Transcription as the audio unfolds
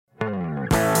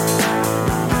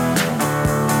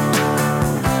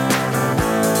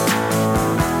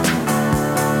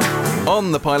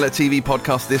On the Pilot TV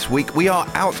podcast this week, we are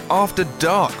out after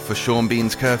dark for Sean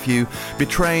Bean's Curfew,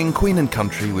 betraying Queen and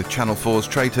Country with Channel 4's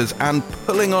Traitors, and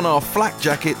pulling on our flak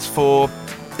jackets for,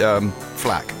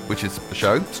 Flack, which is a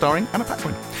show starring Anna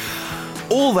Paquin.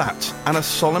 All that, and a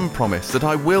solemn promise that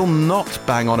I will not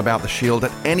bang on about The Shield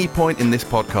at any point in this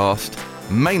podcast,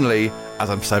 mainly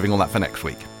as I'm saving all that for next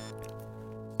week.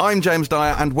 I'm James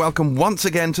Dyer, and welcome once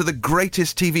again to the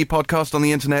greatest TV podcast on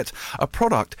the internet, a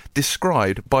product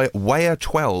described by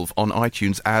Weyer12 on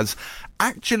iTunes as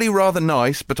actually rather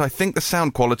nice, but I think the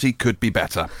sound quality could be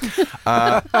better.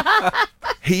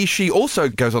 She also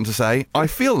goes on to say, I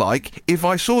feel like if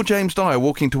I saw James Dyer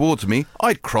walking towards me,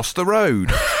 I'd cross the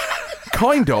road.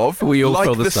 Kind of. We all like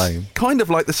feel the same. Kind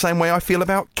of like the same way I feel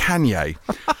about Kanye.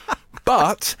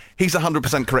 But he's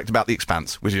 100% correct about The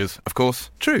Expanse, which is, of course,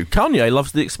 true. Kanye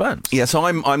loves The Expanse. Yeah, so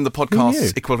I'm the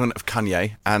podcast's equivalent of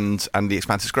Kanye, and The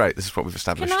Expanse is great. This is what we've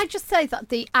established. Can I just say that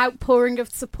the outpouring of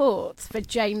support for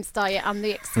James Dyer and The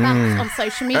Expanse on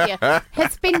social media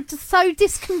has been so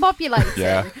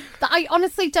discombobulating that I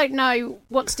honestly don't know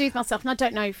what to do with myself, and I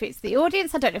don't know if it's the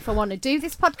audience. I don't know if I want to do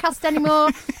this podcast anymore.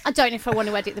 I don't know if I want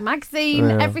to edit the magazine.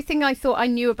 Yeah. Everything I thought I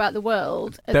knew about the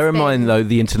world. Bear in mind, though,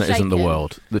 the internet isn't the shaken.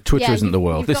 world. The Twitter isn't the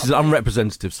world. This is an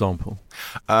unrepresentative sample.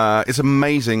 It's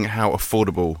amazing how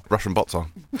affordable Russian bots are.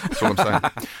 That's what I'm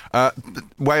saying.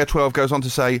 Weyer12 goes on to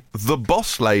say, the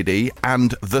boss lady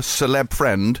and the celeb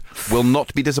friend will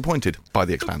not be disappointed by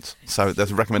The Expanse. So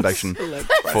there's a recommendation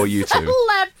for you two.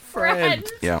 Celeb friend.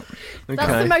 Yeah.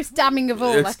 That's the most damning of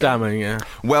all. It's damning, yeah.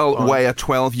 Well,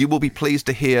 Weyer12, you will be pleased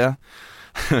to hear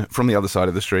from the other side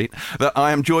of the street that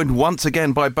I am joined once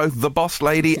again by both the boss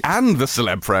lady and the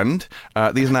celeb friend.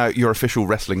 These are now your official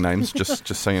wrestling names, just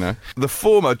so you know. The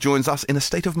former joins us in a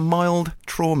state of mild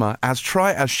trauma, as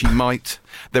try as she might,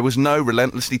 there was no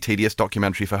relentlessly tedious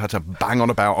documentary for her to bang on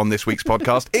about on this week's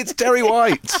podcast. It's Terry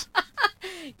White.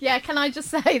 Yeah, can I just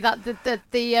say that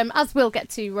the as we'll get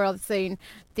to rather soon,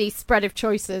 the spread of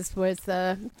choices was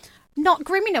not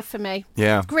grim enough for me.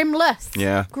 Yeah. Grimless.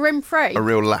 Yeah. Grim-free. A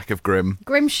real lack of grim.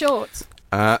 Grim short.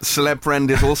 Celeb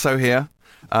friend is also here.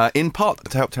 In part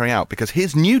to help Terry out, because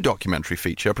his new documentary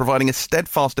feature, providing a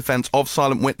steadfast defence of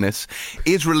Silent Witness,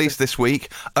 is released this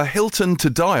week. A Hilton to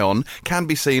Die On can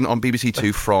be seen on BBC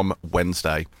Two from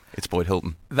Wednesday. It's Boyd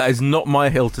Hilton. That is not my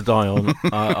hill to die on.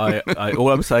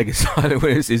 All I'm saying is Silent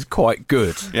Witness is quite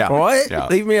good. Yeah. All right? Yeah.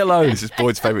 Leave me alone. This is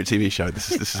Boyd's favourite TV show.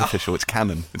 This is official. It's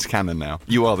canon. It's canon now.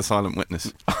 You are the Silent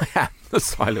Witness. I am the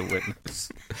Silent Witness.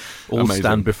 All Amazing.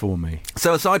 stand before me.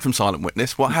 So aside from Silent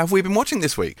Witness, what have we been watching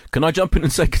this week? Can I jump in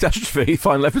and say Catastrophe,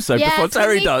 final episode, Yes, before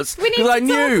Terry we need does? to 'Cause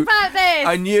talk about this.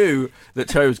 I knew that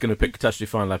Terry was going to pick Catastrophe,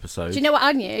 final episode. Do you know what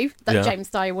I knew? That Yeah. James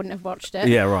Dyer wouldn't have watched it.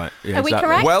 Yeah, right. Yeah, Are we exactly.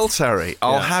 correct? Well, Terry,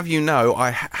 I'll Yeah. have you know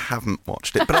I haven't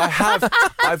watched it, but I have.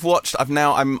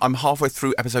 I'm halfway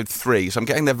through episode 3, so I'm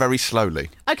getting there very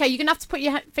slowly. Okay, you're going to have to put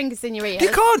your fingers in your ears. You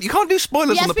can't do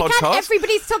spoilers Yes, on the we podcast. can.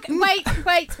 Everybody's talking.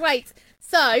 Wait.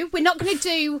 So, we're not going to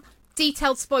do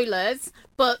detailed spoilers,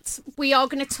 but we are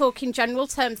going to talk in general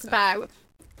terms about...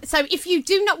 So, if you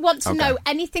do not want to know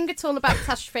anything at all about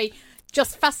Catastrophe,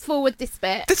 just fast forward this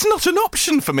bit. That's not an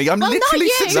option for me. I'm Well, not literally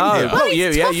you. sitting No, here. not Well, you,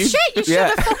 it's yeah, tough you- shit. You should yeah.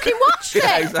 have fucking watched it.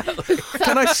 Yeah, exactly.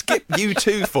 Can I skip you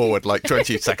two forward like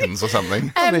 20 seconds or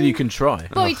something? I mean, you can try.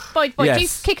 Boyd, Yes. you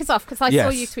kick us off, because I saw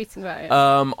Yes. you tweeting about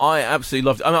it. I absolutely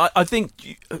loved it. I mean, I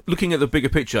think, looking at the bigger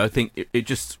picture, I think it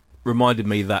just reminded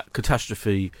me that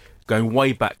Catastrophe, going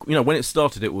way back, when it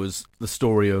started, it was the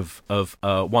story of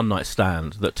a one-night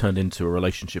stand that turned into a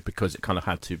relationship because it kind of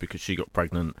had to, because she got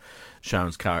pregnant.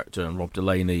 Sharon's character and Rob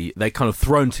Delaney, they kind of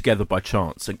thrown together by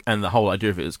chance, and the whole idea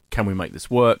of it is, can we make this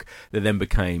work? They then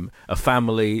became a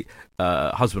family,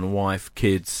 husband and wife,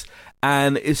 kids,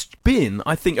 and it's been,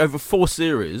 I think, over 4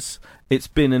 series, it's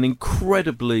been an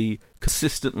incredibly,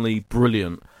 consistently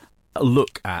brilliant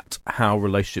look at how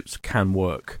relationships can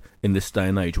work in this day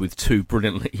and age with two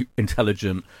brilliantly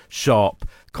intelligent, sharp,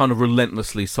 kind of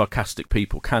relentlessly sarcastic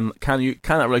people. Can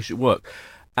that relationship work?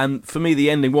 And for me, the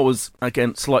ending, what was,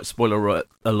 again, slight spoiler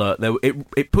alert,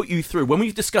 it put you through. When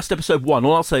we discussed episode 1,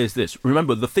 all I'll say is this.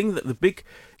 Remember, the big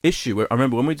issue, I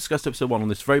remember when we discussed episode 1 on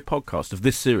this very podcast of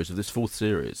this series, of this 4th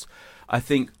series, I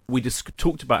think we just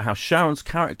talked about how Sharon's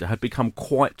character had become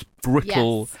quite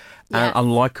brittle and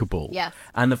unlikable. Yes.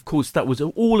 And, of course, that was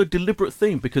all a deliberate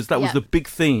theme, because that was the big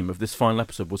theme of this final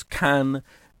episode, was can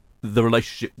the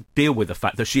relationship deal with the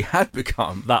fact that she had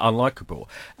become that unlikable.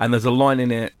 And there's a line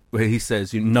in it where he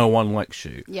says, no one likes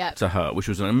you, to her, which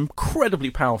was an incredibly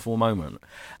powerful moment.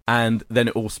 And then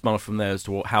it all spun off from there as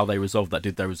to how they resolved that.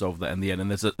 Did they resolve that in the end?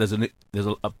 And there's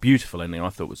a beautiful ending I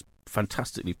thought was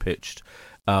fantastically pitched.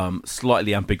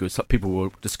 slightly ambiguous. People were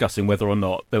discussing whether or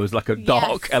not there was like a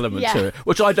dark element to it,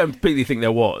 which I don't completely think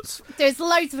there was. There's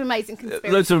loads of amazing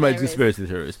conspiracy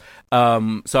theories.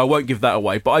 So I won't give that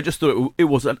away. But I just thought it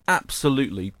was an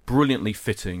absolutely brilliantly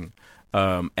fitting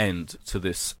end to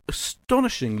this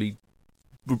astonishingly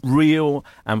real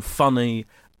and funny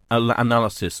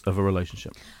analysis of a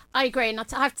relationship. I agree, and I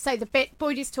have to say the bit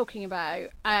Boyd is talking about,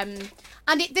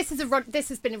 this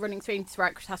has been a running theme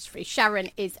throughout Catastrophe. Sharon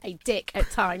is a dick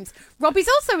at times. Robbie's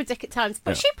also a dick at times,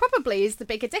 but she probably is the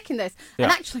bigger dick in this. Yeah.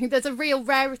 And actually, there's a real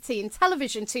rarity in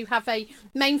television to have a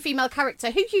main female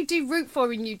character who you do root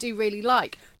for and you do really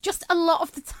like. Just a lot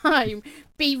of the time,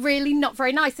 be really not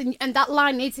very nice, and that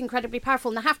line is incredibly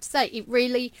powerful. And I have to say,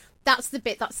 that's the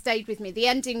bit that stayed with me. The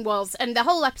ending was, and the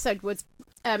whole episode was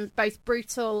both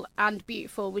brutal and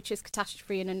beautiful, which is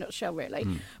Catastrophe in a nutshell, really.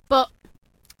 But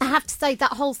I have to say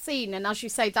that whole scene, and as you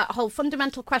say, that whole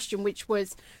fundamental question, which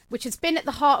has been at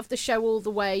the heart of the show all the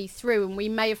way through, and we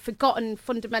may have forgotten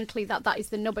fundamentally that is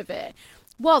the nub of it,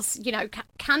 was,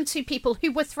 can two people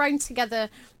who were thrown together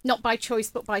not by choice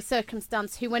but by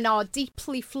circumstance, who are now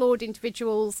deeply flawed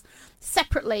individuals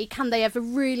separately, can they ever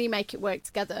really make it work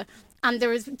together? And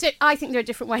I think there are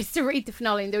different ways to read the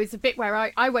finale. And there was a bit where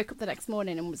I woke up the next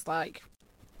morning and was like,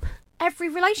 every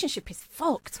relationship is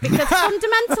fucked, because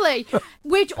fundamentally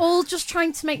we're all just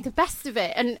trying to make the best of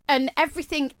it, and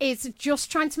everything is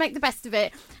just trying to make the best of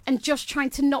it, and just trying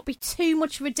to not be too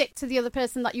much of a dick to the other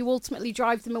person that you ultimately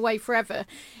drive them away forever.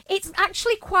 It's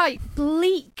actually quite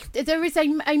bleak. There is a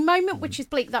moment which is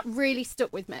bleak that really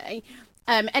stuck with me.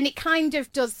 And it kind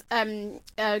of does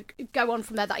go on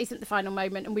from there. That isn't the final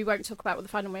moment, and we won't talk about what the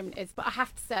final moment is. But I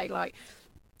have to say,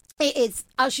 it is,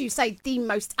 as you say, the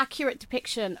most accurate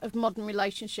depiction of modern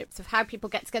relationships, of how people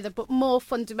get together, but more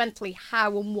fundamentally,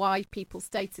 how and why people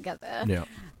stay together. Yeah.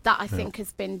 That I think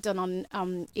has been done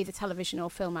on either television or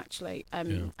film, actually. I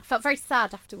felt very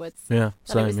sad afterwards that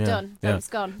it was done, that it was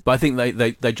gone. But I think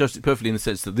they judged it perfectly in the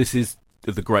sense that this is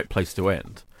the great place to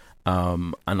end.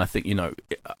 And I think,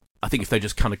 I think if they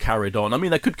just kind of carried on, I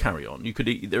mean, they could carry on.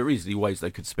 There are easily ways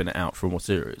they could spin it out for more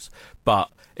series,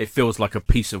 but it feels like a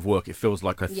piece of work. It feels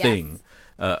like a thing,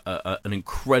 an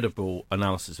incredible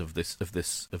analysis of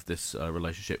this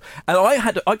relationship. And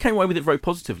I came away with it very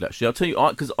positively. Actually, I'll tell you,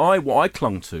 because what I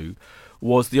clung to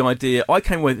was the idea. I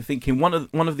came away thinking one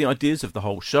of the ideas of the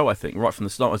whole show, I think, right from the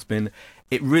start, has been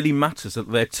it really matters that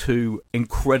they're two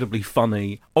incredibly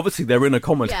funny. Obviously, they're in a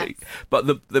comedy, but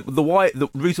the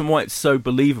reason why it's so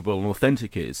believable and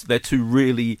authentic is they're two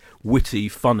really witty,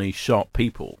 funny, sharp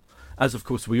people, as of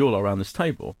course we all are around this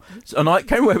table. And I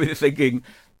came away with it thinking,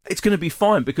 it's going to be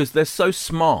fine because they're so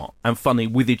smart and funny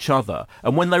with each other.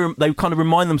 And when they kind of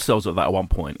remind themselves of that at one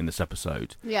point in this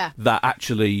episode, that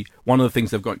actually one of the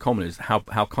things they've got in common is how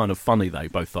kind of funny they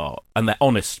both are. And they're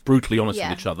honest, brutally honest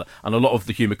with each other. And a lot of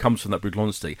the humour comes from that brutal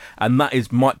honesty. And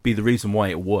that might be the reason why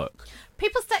it works.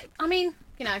 People say, I mean,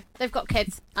 they've got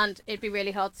kids and it'd be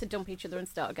really hard to dump each other and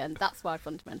start again. That's why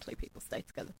fundamentally people stay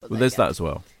together. Well, there's that as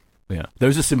well. Yeah.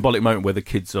 There's a symbolic moment where the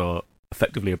kids are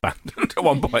effectively abandoned at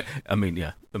one point. I mean,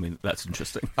 that's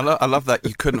interesting. I love that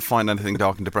you couldn't find anything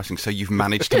dark and depressing, so you've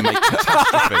managed to make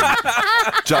Catastrophe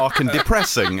dark and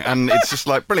depressing, and it's just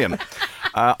brilliant.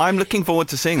 I'm looking forward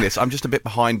to seeing this. I'm just a bit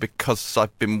behind because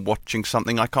I've been watching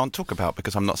something I can't talk about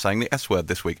because I'm not saying the S word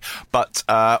this week. But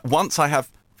once I have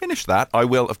finished that, I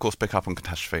will, of course, pick up on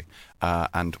Catastrophe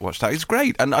and watch that. It's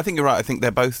great, and I think you're right. I think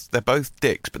they're both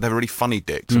dicks, but they're really funny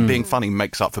dicks, and being funny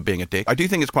makes up for being a dick. I do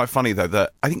think it's quite funny, though,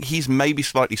 that I think he's maybe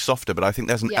slightly softer, but I think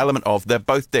there's an element of they're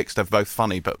both dicks, they're both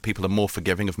funny, but people are more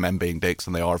forgiving of men being dicks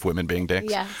than they are of women being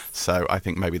dicks. Yes. So I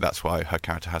think maybe that's why her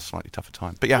character has a slightly tougher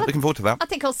time. But looking forward to that. I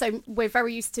think also we're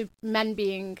very used to men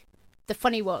being the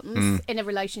funny ones in a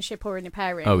relationship or in a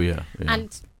pairing. Oh, yeah.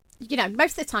 And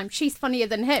most of the time she's funnier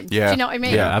than him. Yeah. Do you know what I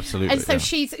mean? Yeah, absolutely. And so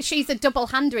she's a double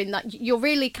hander in that you're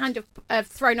really kind of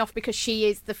thrown off because she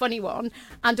is the funny one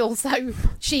and also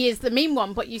she is the mean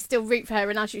one, but you still root for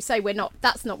her. And as you say,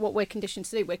 that's not what we're conditioned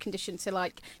to do. We're conditioned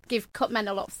to cut men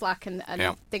a lot of slack and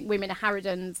think women are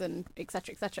harridans and et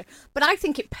cetera, et cetera. But I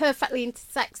think it perfectly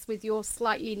intersects with your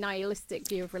slightly nihilistic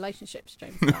view of relationships,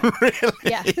 James. Really?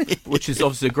 Yeah. Which is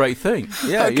obviously a great thing.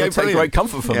 Yeah, you take great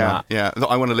comfort from that. Yeah,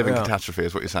 I want to live in Catastrophe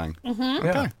is what you're saying. Mm-hmm.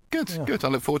 Okay, good. I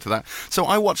look forward to that. So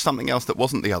I watched something else that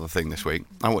wasn't the other thing this week.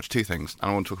 I watched two things,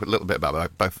 and I want to talk a little bit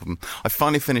about both of them. I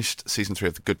finally finished season 3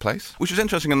 of The Good Place, which was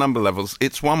interesting on a number of levels.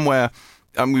 It's one where,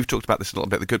 we've talked about this a little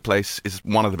bit, The Good Place is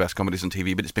one of the best comedies on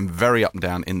TV, but it's been very up and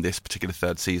down in this particular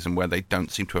third season where they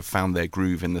don't seem to have found their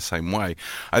groove in the same way.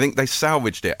 I think they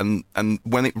salvaged it, and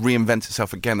when it reinvents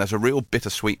itself again, there's a real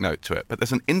bittersweet note to it. But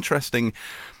there's an interesting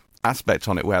aspect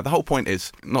on it where the whole point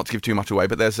is, not to give too much away,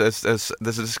 but there's a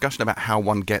discussion about how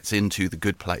one gets into the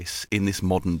good place in this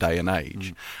modern day and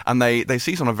age. And they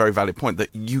seize on a very valid point that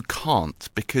you can't,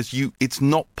 because it's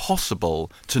not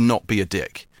possible to not be a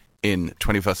dick in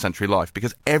 21st century life,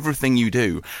 because everything you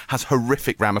do has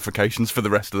horrific ramifications for the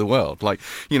rest of the world. Like,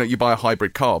 you buy a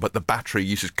hybrid car, but the battery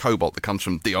uses cobalt that comes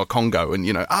from DR Congo, and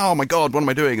oh my God, what am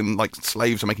I doing? And like,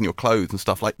 slaves are making your clothes and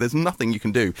stuff. Like, there's nothing you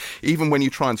can do. Even when you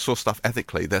try and source stuff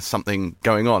ethically, there's something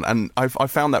going on. And I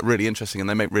found that really interesting, and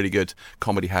they make really good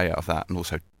comedy hay out of that. And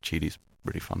also, Chidi's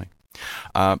really funny.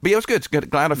 But yeah, it was good.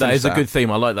 Glad I finished that. That is a good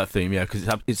theme. I like that theme, yeah, because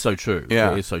it's so true.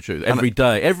 Yeah, it is so true.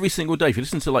 Every single day, if you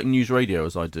listen to like news radio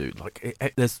as I do, like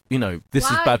there's, this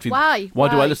is bad for you. Why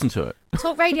do I listen to it?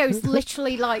 Talk radio is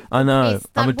literally like I know. It's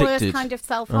that I'm addicted. worst kind of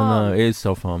self-harm. I know, it is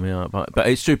self-harm, yeah. But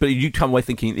it's true. But you come away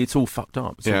thinking it's all fucked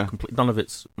up. It's all none of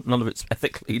it's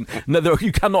ethically. No,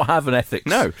 you cannot have an ethics.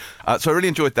 No. So I really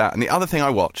enjoyed that. And the other thing I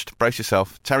watched, brace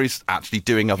yourself, Terry's actually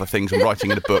doing other things and writing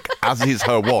in a book, as is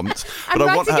her wont. I'm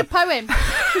writing a poem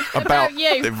about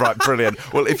you. Right,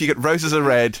 brilliant. Well, if you get Roses are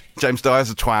red, James Dyer's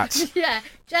a twat. Yeah.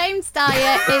 James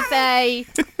Dyer is a...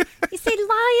 You see,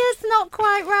 liar's not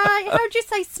quite right. How would you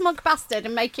say smug bastard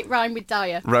and make it rhyme with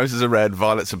Dyer? Roses are red,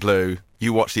 violets are blue.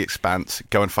 You watch The Expanse.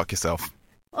 Go and fuck yourself.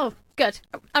 Oh, good.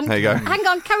 There you go. Hang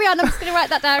on, carry on. I'm just going to write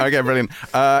that down. Okay, brilliant.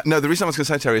 No, the reason I was going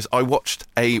to say, Terry, is I watched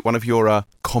one of your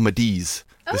comedies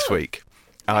this week.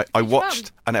 I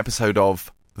watched an episode of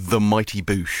The Mighty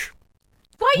Boosh.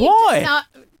 Why?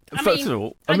 First of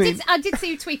all, I did see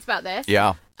you tweet about this.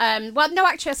 Yeah. Well, no,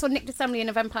 actually, I saw Nick DeSemblian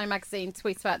of Empire Magazine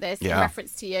tweet about this in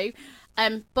reference to you.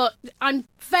 But I'm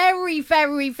very,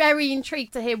 very, very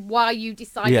intrigued to hear why you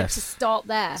decided to start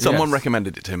there. Someone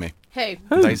recommended it to me. Who?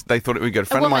 They thought it would be good. A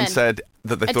friend of mine said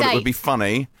that they thought it would be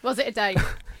funny. Was it a date?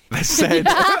 They said...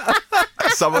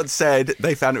 Someone said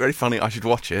they found it very funny, I should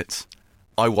watch it.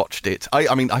 I watched it.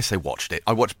 I say watched it.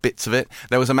 I watched bits of it.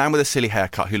 There was a man with a silly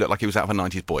haircut who looked like he was out of a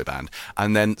 90s boy band.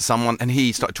 And then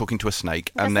he started talking to a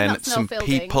snake. And then some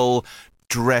people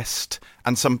dressed,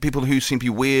 and some people who seemed to be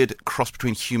weird, cross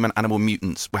between human animal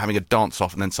mutants, were having a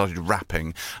dance-off and then started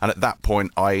rapping. And at that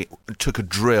point, I took a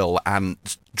drill and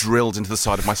drilled into the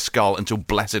side of my skull until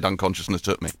blessed unconsciousness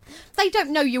took me. They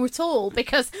don't know you at all,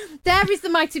 because there is the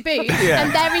Mighty Boosh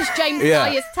and there is James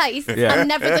Dyer's taste, and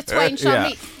never the twain shall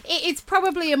meet. It's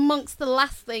probably amongst the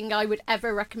last thing I would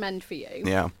ever recommend for you.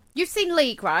 Yeah. You've seen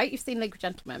League, right? You've seen League of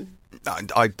Gentlemen.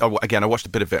 I watched a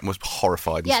bit of it and was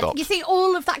horrified and stopped. You see,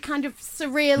 all of that kind of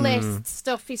surrealist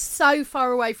stuff is so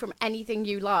far away from anything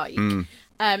you like.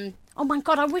 Oh my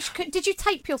God, I wish... Did you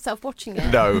tape yourself watching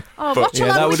it? No. Oh, watch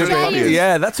along with James.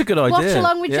 Yeah, that's a good idea. Watch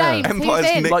along with James. Empire's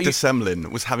Nick DeSemblian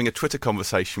was having a Twitter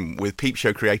conversation with Peep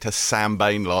Show creator Sam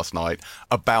Bain last night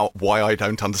about why I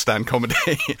don't understand comedy.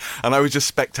 And I was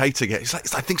just spectating it. It's like,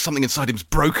 I think something inside him's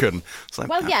broken. It's like,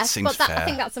 well, yes, but fair. I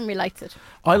think that's unrelated.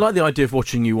 I like the idea of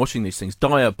watching these things.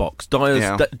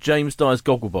 James Dyer's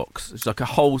Gogglebox. It's like a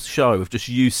whole show of just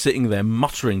you sitting there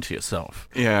muttering to yourself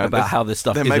about how this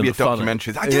stuff isn't funny. There may be a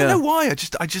documentary. I don't know why.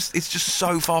 I just it's just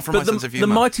so far from my sense of humour.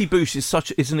 The Mighty Boosh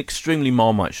is an extremely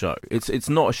Marmite show. It's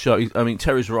not a show. I mean,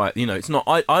 Terry's right. It's not.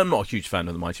 I'm not a huge fan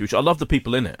of the Mighty Boosh. I love the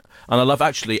people in it, and I love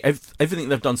actually everything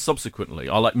they've done subsequently.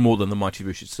 I like more than the Mighty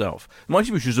Boosh itself. The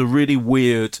Mighty Boosh is a really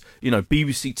weird,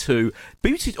 BBC Two.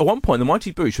 BBC at one point, the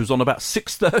Mighty Boosh was on about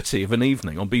 6:30 of an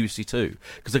evening on BBC Two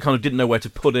because they kind of didn't know where to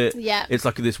put it. Yeah, it's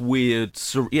like this weird,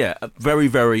 very,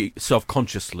 very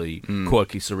self-consciously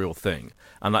quirky, surreal thing.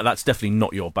 And that's definitely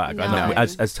not your bag. No. I know,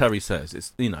 as Terry says,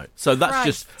 it's so that's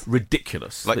just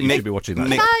ridiculous. Like that you should be watching that.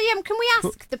 Can we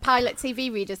ask the Pilot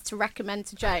TV readers to recommend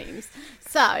to James?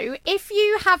 So, if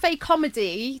you have a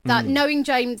comedy that, knowing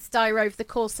James Dyer over the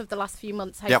course of the last few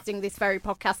months hosting this very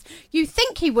podcast, you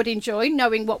think he would enjoy,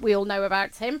 knowing what we all know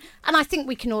about him, and I think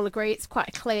we can all agree it's quite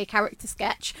a clear character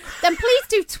sketch, then please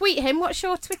do tweet him. What's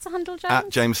your Twitter handle, James? At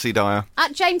James C. Dyer.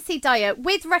 At James C. Dyer,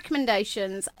 with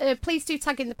recommendations. Please do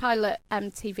tag in the Pilot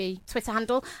TV Twitter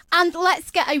handle, and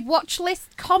let's get a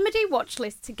comedy watch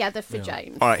list together for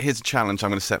James. All right, here's a challenge I'm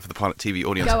going to set for the Pilot TV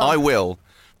audience. I will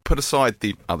put aside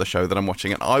the other show that I'm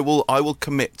watching, and I will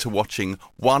commit to watching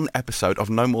one episode of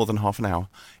no more than half an hour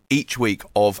each week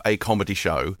of a comedy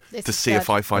show to see if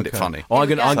I find it funny. I've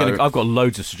got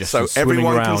loads of suggestions. So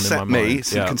everyone can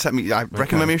can set me.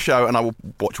 Recommend me a show, and I will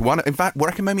watch one. In fact,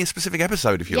 recommend me a specific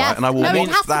episode if you like, and I will watch that.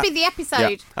 It has to be the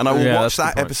episode. And I will watch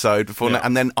that episode before,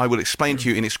 and then I will explain to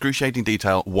you in excruciating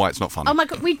detail why it's not funny. Oh my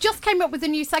God, we just came up with a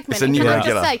new segment. It's a new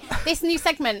regular. Can I just say, this new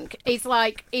segment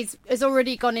has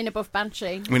already gone in above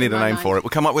Banshee. We need a name for it. We'll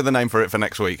come up with a name for it for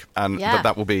next week, and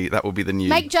that will be the new.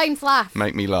 Make James laugh.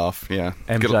 Make me laugh. Yeah.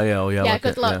 MJL. Yeah.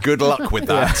 Good luck. Yeah. Good luck with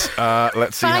that.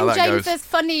 Let's see how that goes. Find James's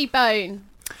funny bone.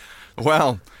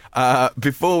 Well,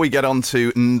 before we get on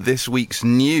to this week's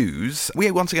news,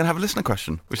 we once again have a listener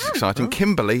question, which is exciting.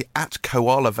 Kimberly at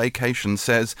Koala Vacation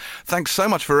says, thanks so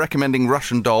much for recommending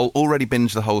Russian Doll. Already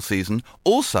binged the whole season.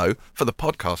 Also, for the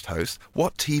podcast host,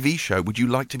 what TV show would you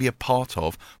like to be a part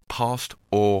of, past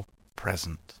or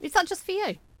present? Is that just for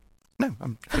you? No,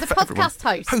 for the podcast everyone.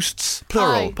 Host. Hosts,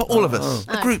 plural, for all of us.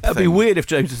 A group That'd thing. be weird if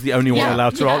James is the only one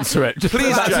allowed to answer it.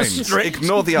 Please, James,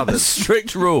 ignore the others. A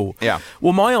strict rule. Yeah.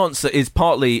 Well, my answer is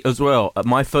partly as well,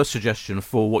 my first suggestion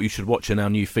for what you should watch in our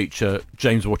new feature,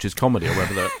 James Watches Comedy, or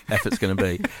whatever the effort's going to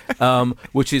be,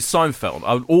 which is Seinfeld.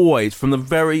 I would always, from the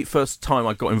very first time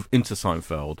I got into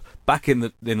Seinfeld, back in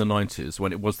the 90s,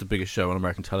 when it was the biggest show on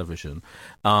American television,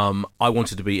 I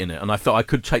wanted to be in it, and I felt I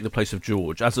could take the place of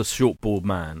George as a short, bald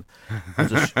man,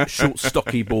 as a short,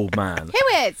 stocky, bald man.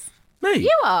 Who is? Me.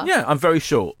 You are? Yeah, I'm very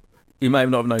short. You may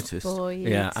not have noticed. Boyd.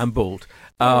 Yeah, and bald.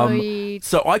 Boyd.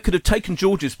 So I could have taken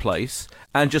George's place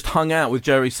and just hung out with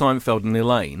Jerry Seinfeld and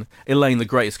Elaine. Elaine, the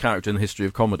greatest character in the history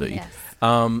of comedy. Yes.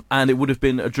 And it would have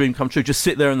been a dream come true. Just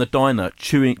sit there in the diner,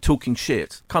 talking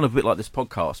shit, kind of a bit like this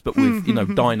podcast, but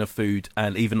with diner food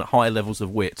and even higher levels of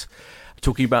wit,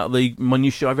 talking about the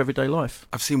minutiae of everyday life.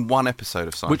 I've seen one episode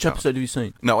of Seinfeld. Which episode have you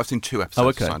seen? No, I've seen 2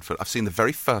 episodes of Seinfeld. I've seen the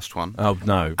very first one. Oh,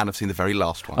 no. And I've seen the very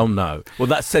last one. Oh, no. Well,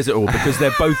 that says it all, because they're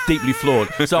both deeply flawed.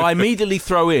 So I immediately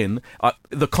throw in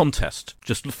the contest.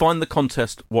 Just find the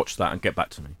contest, watch that, and get back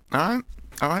to me. All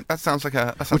right. That sounds like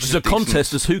a... Which is a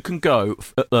contest as who can go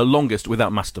longest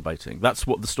without masturbating. That's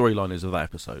what the storyline is of that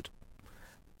episode.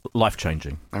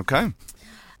 Life-changing. Okay.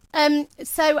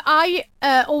 So I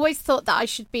always thought that I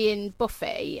should be in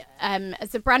Buffy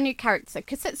as a brand new character,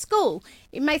 because at school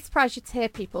it may surprise you to hear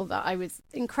people that I was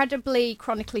incredibly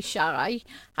chronically shy.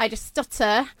 I had a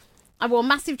stutter. I wore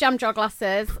massive jam jar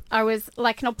glasses. I was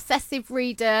like an obsessive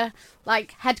reader,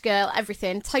 like head girl,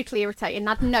 everything, totally irritating.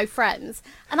 I had no friends.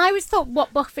 And I always thought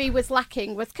what Buffy was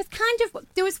lacking was, because kind of,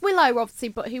 there was Willow, obviously,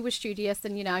 but who was studious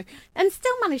and, and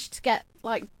still managed to get,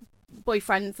 like,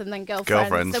 boyfriends and then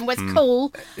girlfriends. And was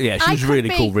cool. Yeah, she was really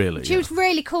cool, really. She was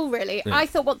really cool, really. Yeah. I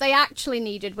thought what they actually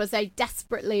needed was a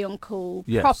desperately uncool,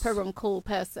 proper uncool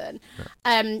person.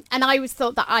 Yeah. And I always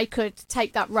thought that I could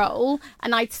take that role,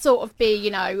 and I'd sort of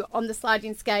be, on the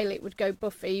sliding scale, it would go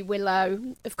Buffy,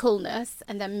 Willow of coolness,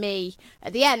 and then me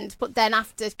at the end. But then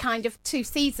after kind of 2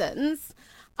 seasons,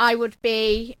 I would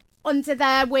be under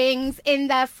their wings, in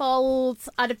their folds.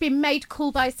 I'd have been made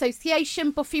cool by association.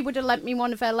 Buffy would have lent me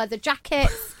one of her leather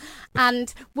jackets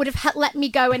and would have let me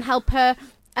go and help her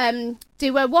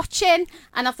do her watching.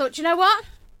 And I thought, you know what?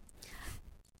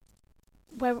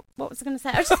 What was I going to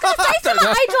say? I was just going to say something.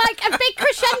 I'd like a big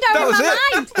crescendo in my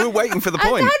mind. We're waiting for the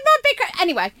point.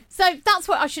 Anyway, so that's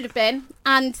what I should have been.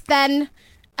 And then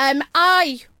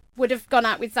I would have gone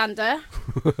out with Xander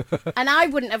and I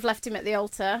wouldn't have left him at the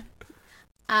altar.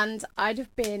 And I'd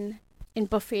have been in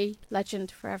Buffy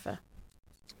Legend forever.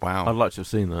 Wow. I'd like to have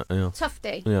seen that, yeah.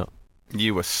 Tufty. Yeah.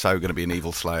 You were so going to be an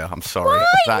evil slayer. I'm sorry.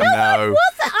 Why? No,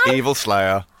 wasn't. Evil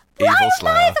slayer. Why am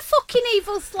I the fucking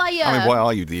evil slayer? I mean, why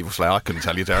are you the evil slayer? I couldn't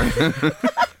tell you, Terry.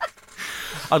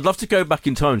 I'd love to go back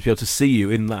in time to be able to see you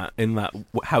in that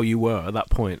how you were at that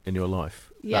point in your life.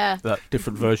 Yeah. That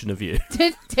different version of you.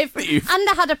 Different. And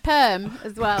I had a perm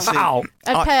as well. Wow.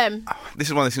 A perm. This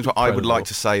is one of those things where I would like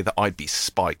to say that I'd be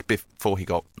Spike before he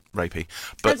got rapey.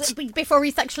 But before he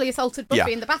sexually assaulted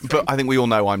Buffy in the bathroom. But I think we all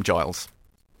know I'm Giles.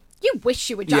 You wish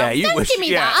you were Giles. Yeah, you Don't wish, give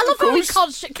me yeah, that. I love when we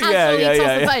casually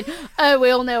toss the phone. Oh, we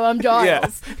all know I'm Giles. Yeah,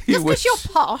 Just because you're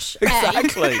posh.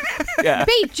 Exactly. Yeah.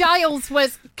 B, Giles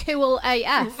was cool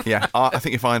AF. Yeah, I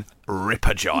think you find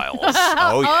Ripper Giles.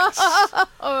 Oh, yes.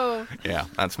 Oh. Yeah,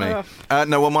 that's me.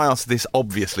 No, well, my answer to this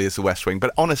obviously is The West Wing, but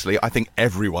honestly, I think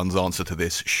everyone's answer to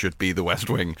this should be The West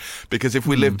Wing, because if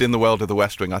we lived in the world of The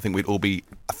West Wing, I think we'd all be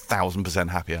 1,000%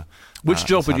 happier. Which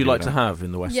job would you like to have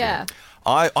in The West Wing?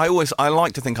 I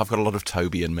like to think I've got a lot of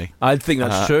Toby in me. I think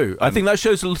that's true. I think that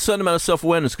shows a certain amount of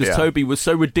self-awareness, because Toby was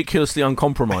so ridiculously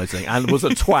uncompromising and was a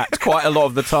twat quite a lot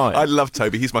of the time. I love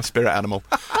Toby. He's my spirit animal.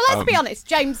 Well, let's be honest.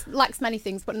 James lacks many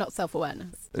things, but not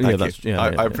self-awareness.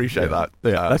 I appreciate that.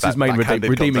 Yeah, that's his main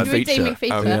redeeming feature.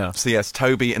 So yes,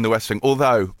 Toby in The West Wing.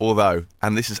 Although,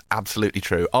 and this is absolutely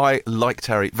true, I like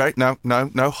Terry.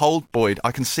 No, hold, Boyd.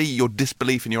 I can see your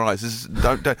disbelief in your eyes.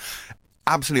 Don't.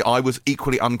 Absolutely, I was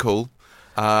equally uncool.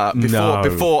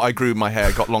 Before I grew my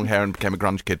hair, got long hair and became a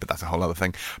grunge kid, but that's a whole other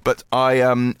thing. But I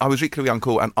was equally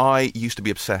uncool, and I used to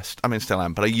be obsessed. I mean, still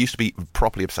am, but I used to be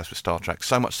properly obsessed with Star Trek.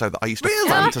 So much so that I used to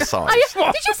fantasize.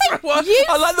 Did you say used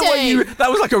I like the way that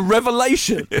was like a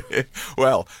revelation.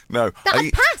 Well, no. That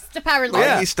had passed, apparently.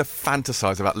 I used to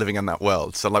fantasize about living in that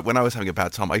world. So, like, when I was having a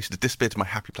bad time, I used to disappear to my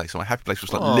happy place. And my happy place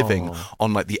was like living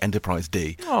on like the Enterprise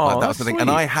D. Like, that was the thing. And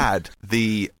I had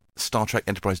the Star Trek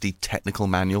Enterprise D technical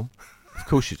manual. Of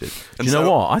course you did. Do you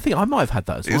know what? I think I might have had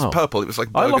that as well. It was purple. It was like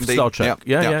I burgundy. love Star Trek.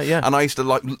 Yeah. And I used to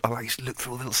look through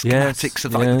all the little schematics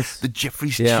of like the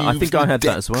Jeffries tubes. Yeah, I think I had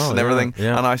that as well. And everything.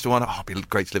 Yeah. And I used to wonder, it'd be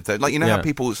great to live there. Like, you know how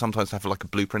people sometimes have like a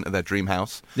blueprint of their dream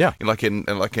house? Yeah. Like in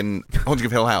Haunting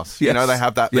of Hill House. Yes. You know, they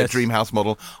have that their Yes. dream house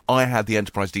model. I had the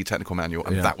Enterprise D technical manual,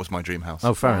 and that was my dream house.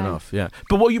 Oh, fair enough. Yeah.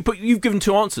 But you've given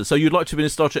two answers. So you'd like to be in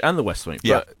Star Trek and the West Wing.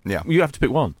 Yeah. But you have to pick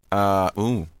one.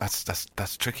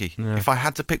 That's tricky. Yeah. If I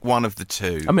had to pick one of the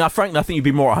two, I mean, frankly, I think you'd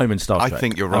be more at home in Star Trek. I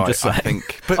think you're right. I'm just saying. I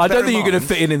think, but I don't think you're going to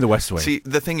fit in the West Wing. See,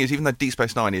 the thing is, even though Deep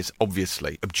Space Nine is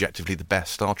obviously, objectively the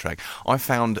best Star Trek, I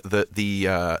found that the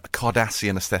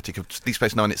Cardassian aesthetic of Deep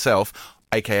Space Nine itself,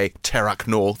 aka Terak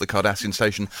Nor, the Cardassian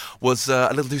station, was a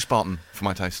little too Spartan for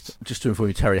my tastes. Just to inform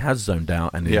you, Terry has zoned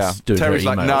out and is doing Terry's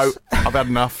her like, emails. no, I've had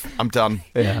enough. I'm done.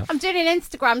 Yeah. I'm doing an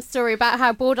Instagram story about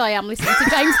how bored I am listening to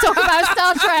James talk about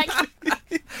Star Trek.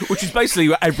 Which is basically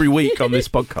every week on this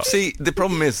podcast. See, the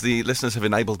problem is the listeners have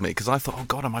enabled me, because I thought, oh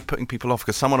God, am I putting people off?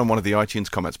 Because someone on one of the iTunes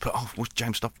comments put, will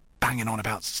James stop banging on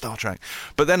about Star Trek?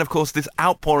 But then, of course, this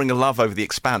outpouring of love over The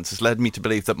Expanse has led me to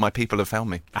believe that my people have found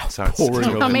me.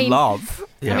 Outpouring of love.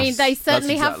 I mean, they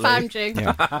certainly have found you.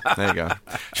 Yeah, there you go.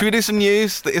 Should we do some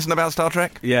news that isn't about Star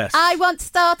Trek? Yes. I want to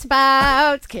start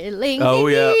about Killing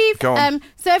Eve. Go on.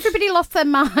 So everybody lost their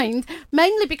mind,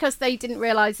 mainly because they didn't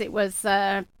realise it was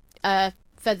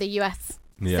for the US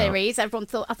series. Everyone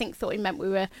thought it meant we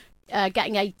were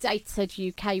getting a dated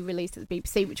UK release at the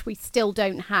BBC, which we still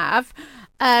don't have.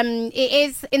 It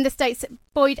is in the States,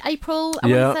 Boyd, April, I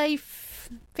want to say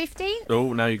 15.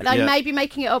 Oh, now you I may be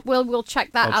making it up. We'll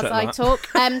check that as I talk.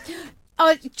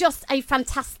 Just a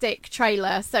fantastic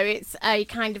trailer. So it's a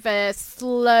kind of a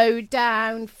slow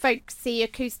down, folksy,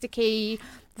 acousticy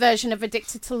version of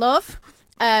Addicted to Love.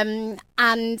 And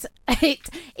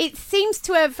it seems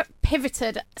to have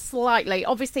pivoted slightly.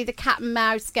 Obviously, the cat and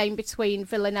mouse game between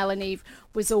Villanelle and Eve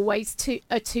was always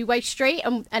a two-way street,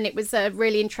 and it was a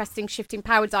really interesting shift in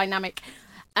power dynamic.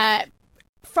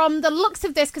 From the looks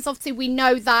of this, because obviously we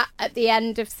know that at the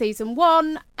end of season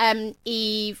 1,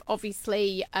 Eve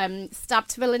obviously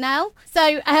stabbed Villanelle.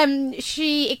 So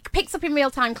it picks up in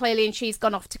real time, clearly, and she's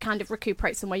gone off to kind of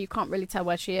recuperate somewhere. You can't really tell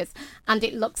where she is. And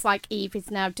it looks like Eve is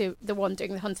now the one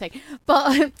doing the hunting.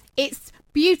 But it's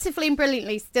beautifully and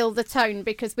brilliantly still the tone,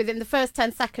 because within the first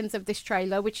 10 seconds of this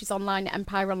trailer, which is online at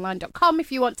empireonline.com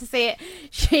if you want to see it,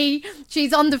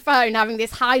 she's on the phone having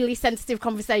this highly sensitive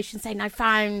conversation saying, I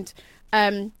found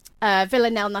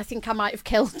Villanelle and I think I might have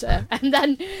killed her. And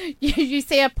then you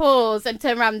see her pause and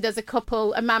turn around and there's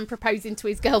a man proposing to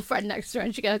his girlfriend next to her,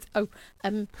 and she goes,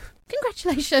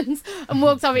 congratulations, and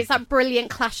walks off. It's that brilliant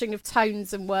clashing of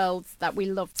tones and worlds that we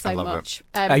loved so much.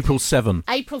 April 7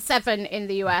 in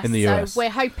the US. US. So we're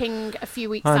hoping a few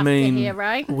weeks after here,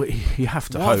 right? You have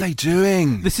to hope. What are they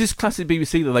doing? This is classic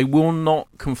BBC, that they will not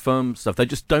confirm stuff. They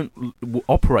just don't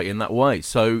operate in that way.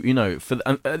 So, you know,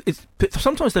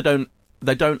 sometimes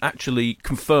they don't actually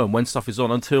confirm when stuff is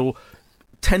on until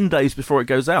 10 days before it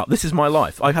goes out. This is my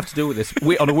life. I have to deal with this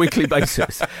on a weekly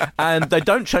basis. And they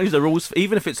don't change the rules.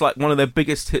 Even if it's like one of their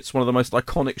biggest hits, one of the most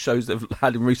iconic shows they've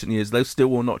had in recent years, they still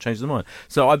will not change their mind.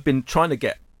 So I've been trying to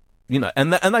get,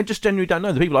 and they just genuinely don't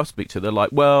know. The people I speak to, they're like,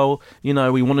 well,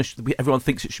 we want to. Everyone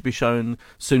thinks it should be shown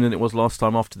sooner than it was last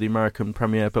time after the American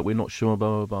premiere, but we're not sure,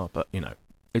 blah, blah, blah. But,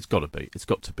 it's got to be. It's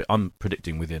got to be. I'm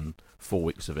predicting within 4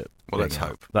 weeks of it. Well, let's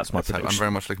hope. That's my prediction. I'm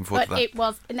very much looking forward to that. But it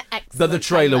was an excellent The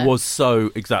trailer was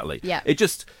so, exactly. Yeah. It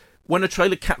just, when a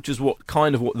trailer captures what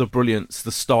the brilliance,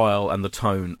 the style and the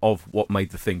tone of what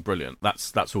made the thing brilliant,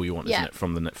 that's all you want, isn't it?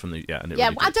 From the and it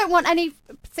really I don't want any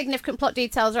significant plot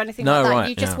details or anything like that. Right,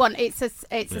 you just want it's a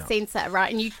scene setter, right?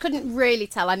 And you couldn't really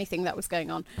tell anything that was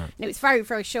going on. And it was very,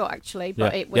 very short actually,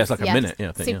 but it was it's like a minute. Yeah,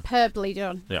 I think, superbly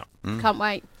done. Yeah. Can't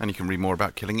wait. And you can read more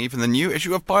about Killing Eve in the new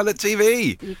issue of Pilot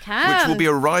TV. You can. Which will be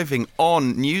arriving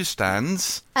on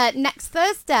newsstands. Next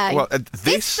Thursday. Well,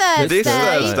 this Thursday.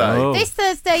 This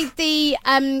Thursday, the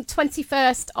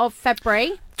 21st of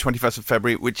February. 21st of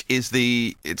February, which is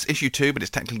it's issue 2, but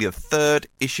it's technically the 3rd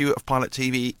issue of Pilot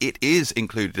TV. It is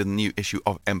included in the new issue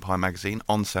of Empire magazine,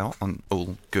 on sale on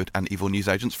all good and evil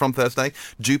newsagents from Thursday.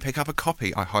 Do pick up a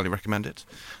copy. I highly recommend it.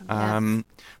 Yes.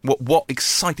 What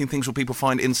exciting things will people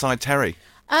find inside, Terry?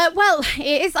 Well,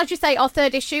 it is, as you say, our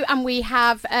 3rd issue, and we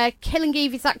have Killing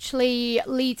Eve is actually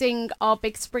leading our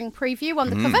big spring preview on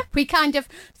the cover. We kind of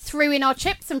threw in our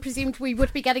chips and presumed we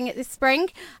would be getting it this spring.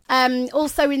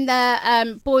 Also in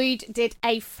there, Boyd did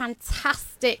a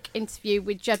fantastic interview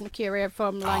with Jed Mercurio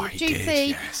from Line of Duty. Did,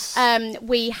 yes.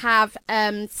 We have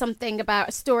a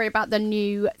story about the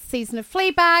new season of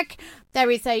Fleabag. There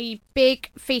is a big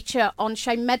feature on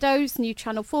Shane Meadows' new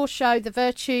Channel 4 show, The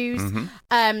Virtues.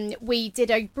 We did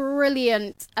a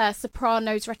brilliant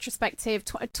Sopranos retrospective,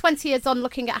 20 years on,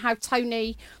 looking at how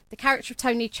Tony, the character of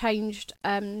Tony, changed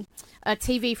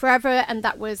TV forever, and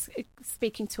that was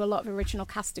speaking to a lot of original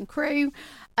cast and crew.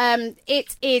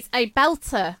 It is a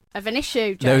belter of an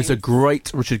issue, James. There is a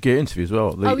great Richard Gere interview as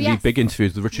well. The big interview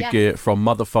with Richard Gere from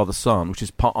Mother, Father, Son, which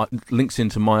is links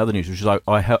into my other news, which is I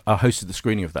hosted the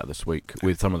screening of that this week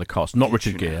with some of the cast. Not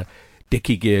Richard Gere.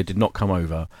 Dickie Gere did not come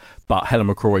over, but Helen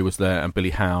McCrory was there, and Billy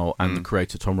Howe, and the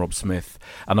creator Tom Rob Smith.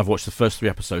 And I've watched the first 3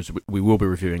 episodes. We will be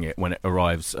reviewing it when it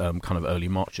arrives, kind of early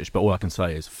Marchish. But all I can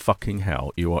say is, fucking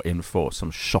hell, you are in for some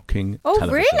shocking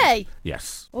television. Really?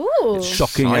 Yes. Ooh. It's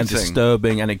shocking and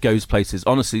disturbing, and it goes places,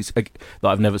 honestly, that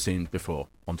I've never seen before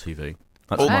on TV.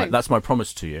 That's my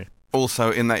promise to you.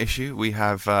 Also in that issue, we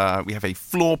have a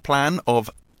floor plan of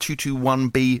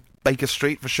 221B Baker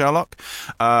Street for Sherlock.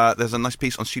 There's a nice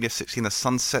piece on Studio 60 in the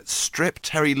Sunset Strip.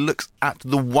 Terry looks at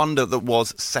the wonder that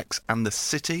was Sex and the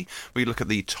City. We look at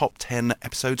the top 10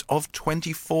 episodes of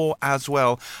 24 as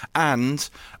well. And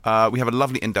we have a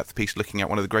lovely in-depth piece looking at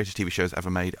one of the greatest TV shows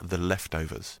ever made, The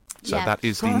Leftovers. So that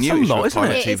is the new issue of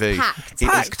Pilot TV. It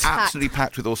is absolutely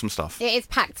packed with awesome stuff. It is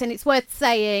packed, and it's worth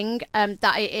saying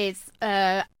that it is,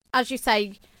 as you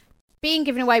say, being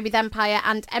given away with Empire,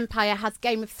 and Empire has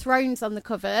Game of Thrones on the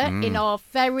cover in our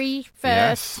very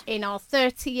first, in our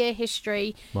 30-year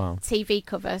history, TV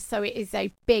cover. So it is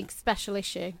a big special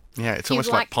issue. Yeah, it's almost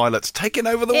like pilots taking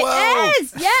over the world. It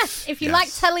is, yes. If you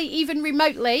like telly even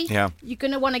remotely, you're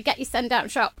going to want to get your send out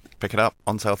and shop. Pick it up,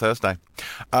 on sale Thursday.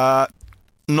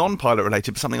 Non-pilot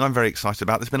related, but something I'm very excited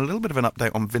about. There's been a little bit of an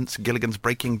update on Vince Gilligan's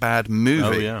Breaking Bad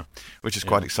movie, which is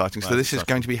quite exciting. So this is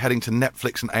going to be heading to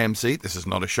Netflix and AMC. This is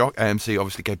not a shock. AMC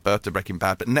obviously gave birth to Breaking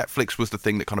Bad, but Netflix was the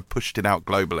thing that kind of pushed it out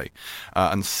globally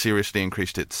and seriously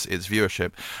increased its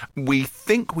viewership. We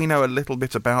think we know a little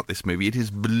bit about this movie. It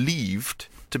is believed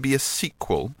to be a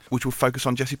sequel which will focus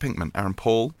on Jesse Pinkman, Aaron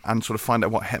Paul, and sort of find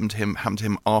out what happened to him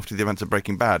after the events of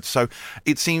Breaking Bad. So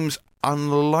it seems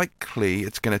unlikely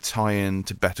it's going to tie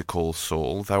into Better Call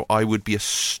Saul, though I would be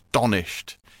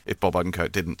astonished if Bob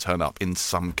Odenkirk didn't turn up in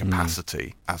some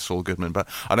capacity as Saul Goodman. But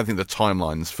I don't think the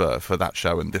timelines for that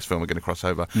show and this film are going to cross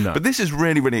over. No. But this is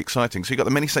really, really exciting. So you've got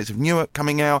the Many States of Newark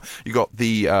coming out. You've got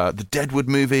the Deadwood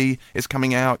movie is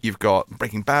coming out. You've got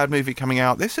Breaking Bad movie coming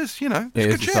out. This is, it's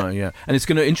good shit. And it's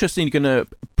going to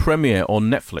premiere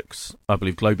on Netflix, I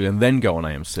believe, globally, and then go on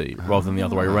AMC rather than the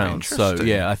other way around. So,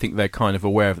 I think they're kind of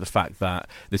aware of the fact that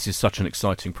this is such an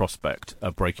exciting prospect,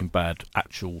 a Breaking Bad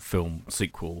actual film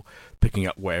sequel, picking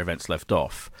up where events left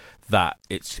off, that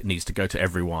it needs to go to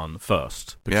everyone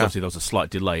first, because obviously there was a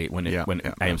slight delay when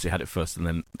AMC had it first, and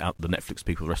then out the Netflix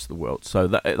people, the rest of the world. So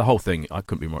the whole thing, I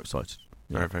couldn't be more excited.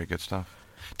 Very, very good stuff.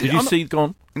 Did you see? Go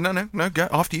on. No. Go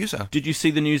after you, sir. Did you see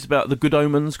the news about the Good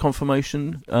Omens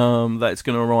confirmation that it's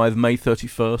going to arrive May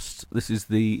 31st? This is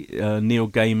the Neil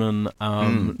Gaiman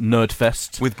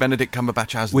Nerdfest with Benedict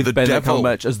Cumberbatch as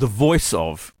Cumberbatch as the voice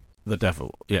of the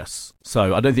devil. Yes.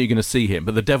 So I don't think you're going to see him,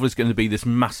 but the devil is going to be this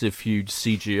massive, huge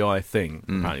CGI thing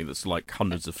apparently that's like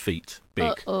hundreds of feet big.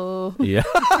 Uh-oh. Yeah.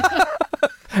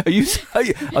 Are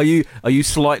you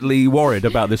slightly worried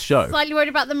about this show? Slightly worried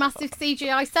about the massive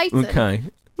CGI Satan. Okay.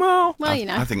 Well,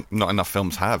 I think not enough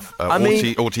films have, or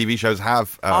TV shows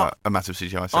have a massive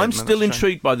CGI Satan. I'm still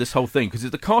intrigued by this whole thing, because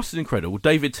the cast is incredible.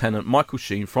 David Tennant, Michael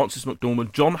Sheen, Frances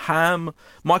McDormand, John Hamm,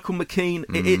 Michael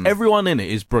McKean. Everyone in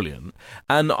it is brilliant.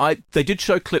 And they did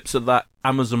show clips of that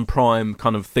Amazon Prime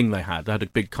kind of thing they had. They had a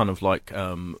big kind of like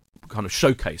kind of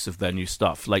showcase of their new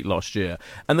stuff late last year,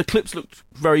 and the clips looked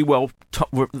very well.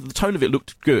 The tone of it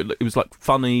looked good. It was like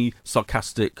funny,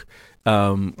 sarcastic.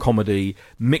 comedy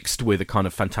mixed with a kind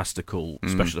of fantastical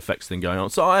special effects thing going on.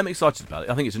 So I am excited about it.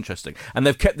 I think it's interesting. And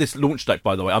they've kept this launch date,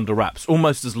 by the way, under wraps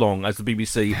almost as long as the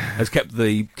BBC has kept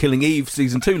the Killing Eve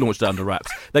Season 2 launch date under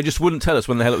wraps. They just wouldn't tell us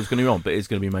when the hell it was going to be on, but it's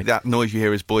going to be made. That noise you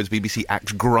hear is Boyd's BBC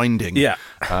axe grinding. Yeah.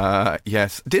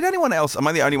 Yes. Did anyone else, am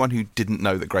I the only one who didn't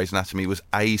know that Grey's Anatomy was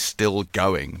still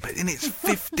going, but in its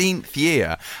 15th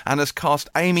year, and has cast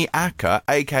Amy Acker,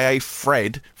 a.k.a.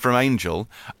 Fred from Angel,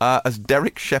 as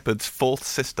Derek Shepherd's fourth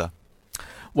sister?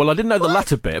 Well, I didn't know the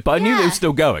latter bit, but I knew that it was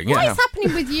still going. What Yeah. is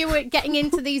happening with you at getting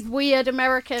into these weird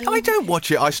American... I don't watch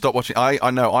it. I stopped watching.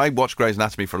 I know. I watched Grey's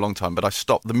Anatomy for a long time, but I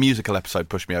stopped. The musical episode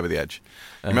pushed me over the edge.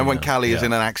 Remember when Callie is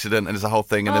in an accident and there's a whole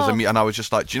thing, and and I was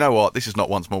just like, do you know what? This is not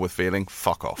Once More with Feeling.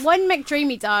 Fuck off. When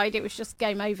McDreamy died, it was just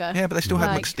game over. Yeah, but they still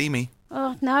had Like- McSteamy.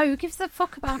 Oh, no, who gives a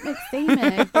fuck about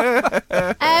McSteamy?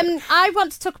 I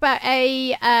want to talk about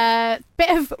a bit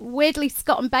of weirdly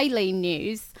Scott and Bailey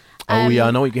news. Oh, yeah,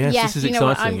 I know. Yes, this is you know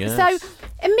what exciting. Yes. So,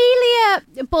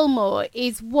 Amelia Bullmore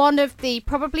is one of the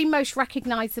probably most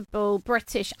recognisable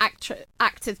British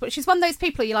actors, but she's one of those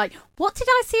people you're like, what did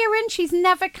I see her in? She's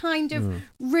never kind of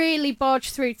really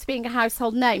barged through to being a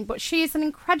household name, but she is an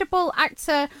incredible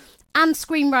actor and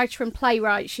screenwriter and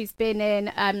playwright. She's been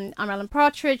in I'm Alan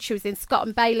Partridge. She was in Scott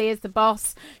and Bailey as the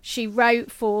boss. She wrote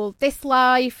for This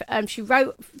Life. She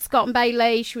wrote Scott and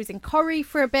Bailey. She was in Corrie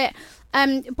for a bit.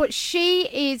 But she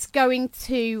is going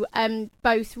to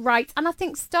both write and I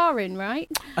think star in,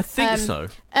 right? I think so.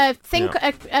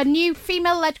 A new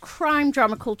female-led crime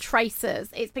drama called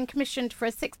Tracers. It's been commissioned for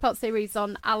a 6-part series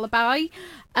on Alibi,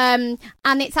 and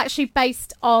it's actually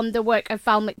based on the work of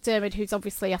Val McDermid, who's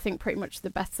obviously, I think, pretty much the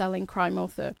best-selling crime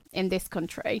author in this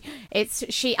country. I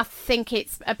think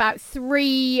it's about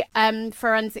 3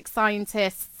 forensic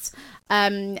scientists,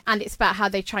 and it's about how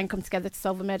they try and come together to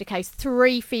solve a murder case.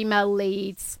 3 female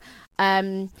leads.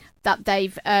 That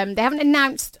they haven't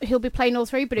announced who'll be playing all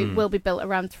 3, but it will be built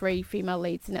around 3 female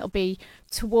leads, and it'll be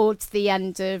towards the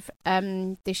end of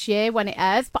this year when it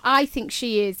airs. But I think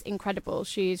she is incredible.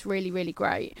 She is really, really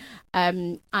great,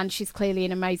 and she's clearly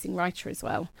an amazing writer as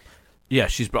well. Yeah,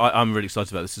 I'm really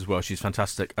excited about this as well. She's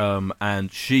fantastic,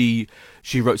 and she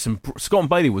wrote some. Scott and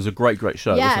Bailey was a great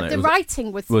show. Yeah, wasn't it?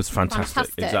 Writing was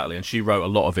fantastic. Exactly, and she wrote a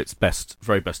lot of its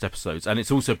very best episodes. And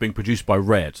it's also being produced by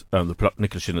Red,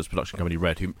 Nicholas Schindler's production company,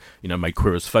 Red, who made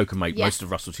Queer as Folk and made most of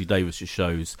Russell T Davies'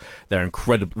 shows. They're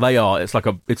incredible. They are. It's like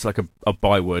a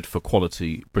byword for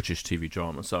quality British TV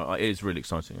drama. So it is really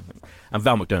exciting, I think. And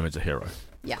Val McDermid's a hero.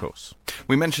 Yeah. Of course.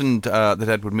 We mentioned the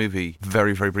Deadwood movie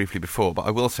very, very briefly before, but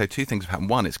I will say 2 things have happened.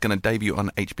 One, it's going to debut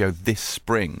on HBO this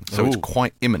spring, so it's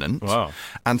quite imminent. Wow.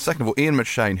 And second of all, Ian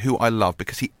McShane, who I love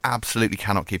because he absolutely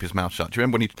cannot keep his mouth shut. Do you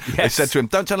remember when they said to him,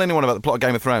 don't tell anyone about the plot of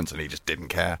Game of Thrones? And he just didn't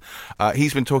care.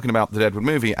 He's been talking about the Deadwood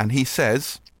movie, and he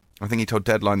says, I think he told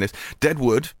Deadline this,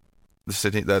 Deadwood, the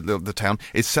city, the town,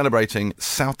 is celebrating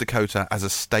South Dakota as a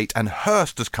state, and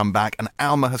Hearst has come back, and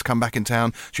Alma has come back in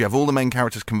town. So you have all the main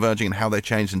characters converging and how they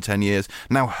changed in 10 years.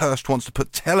 Now Hearst wants to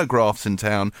put telegraphs in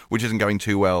town, which isn't going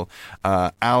too well.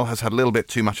 Al has had a little bit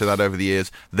too much of that over the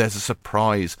years. There's a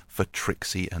surprise for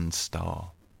Trixie and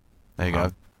Star. There you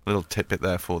go. A little tidbit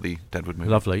there for the Deadwood movie.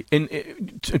 Lovely.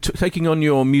 Taking on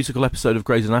your musical episode of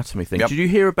Grey's Anatomy thing, did you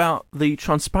hear about the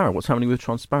Transparent? What's happening with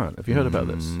Transparent? Have you heard about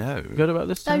this? No. Have you heard about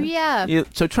this? Oh, yeah.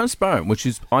 So Transparent, which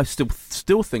is I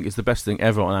still think is the best thing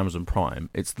ever on Amazon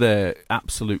Prime. It's their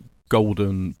absolute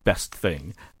golden best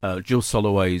thing. Jill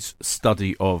Soloway's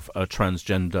study of a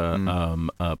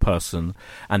transgender person,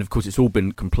 and of course it's all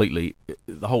been completely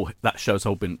that show's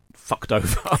all been fucked over.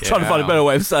 I'm trying to find a better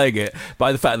way of saying it,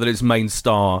 by the fact that its main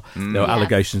star, there were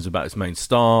allegations about its main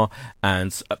star,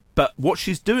 and but what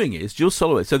she's doing is Jill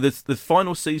Soloway. So the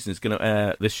final season is going to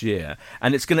air this year,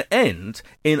 and it's going to end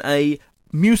in a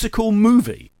musical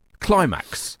movie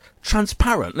climax.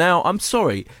 Transparent. Now, I'm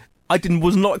sorry.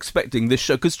 was not expecting this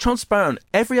show, because Transparent,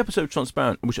 every episode of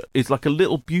Transparent, which is like a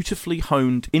little beautifully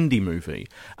honed indie movie,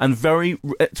 and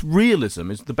its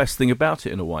realism is the best thing about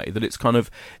it in a way, that it's kind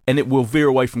of, and it will veer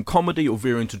away from comedy, or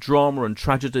veer into drama and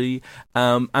tragedy,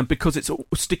 and because it's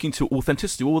sticking to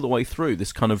authenticity all the way through,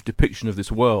 this kind of depiction of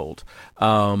this world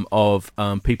of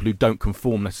people who don't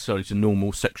conform necessarily to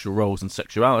normal sexual roles and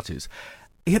sexualities.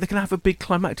 Yeah, they're going to have a big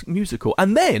climactic musical.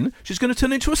 And then she's going to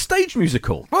turn into a stage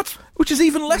musical. What? Which is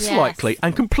even less likely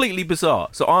and completely bizarre.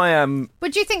 So I am...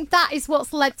 But do you think that is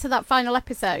what's led to that final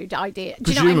episode idea? Do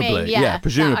presumably, you know what I mean? Yeah,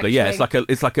 presumably, yeah.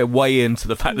 It's like a way into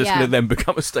the fact that it's going to then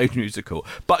become a stage musical.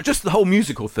 But just the whole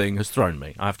musical thing has thrown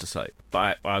me, I have to say.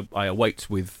 But I await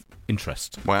with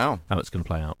interest how it's going to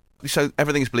play out. So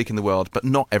everything is bleak in the world, but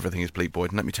not everything is bleak, Boyd.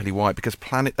 And let me tell you why. Because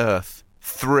Planet Earth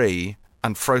 3...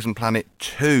 and Frozen Planet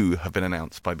 2 have been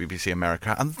announced by BBC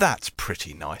America, and that's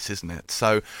pretty nice, isn't it?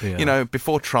 So,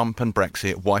 before Trump and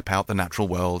Brexit wipe out the natural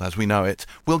world as we know it,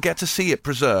 we'll get to see it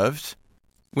preserved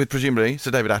with, presumably,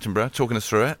 Sir David Attenborough talking us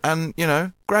through it, and,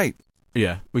 great.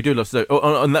 Yeah, we do love to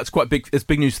know. And that's quite big. It's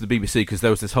big news to the BBC because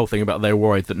there was this whole thing about they were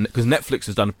worried that because Netflix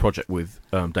has done a project with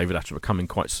David Attenborough coming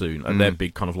quite soon, and their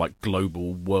big kind of like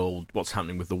global world, what's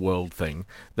happening with the world thing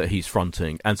that he's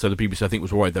fronting, and so the BBC I think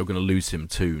was worried they were going to lose him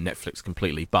to Netflix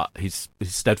completely. But he's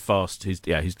steadfast. He's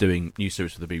doing new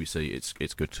series for the BBC.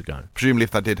 It's good to go. Presumably,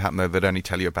 if that did happen, though, they'd only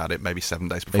tell you about it maybe 7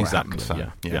 days before it happened.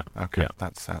 So, yeah. Okay,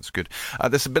 that's good.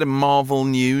 There's a bit of Marvel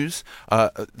news.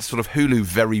 Sort of Hulu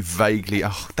very vaguely.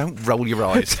 Oh, don't roll your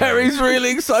eyes. Terry's really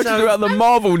excited about the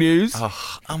Marvel news.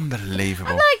 Oh,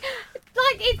 unbelievable.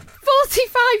 Like it's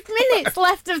 45 minutes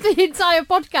left of the entire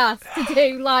podcast to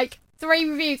do like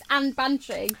 3 reviews and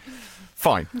Banshee.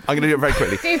 Fine, I'm going to do it very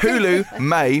quickly. Hulu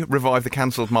may revive the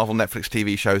cancelled Marvel Netflix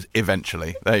TV shows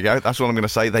eventually. There you go. That's all I'm going to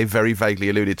say. They very vaguely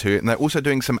alluded to it. And they're also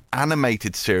doing some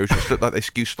animated series which look like they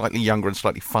skew slightly younger and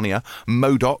slightly funnier.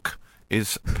 MODOK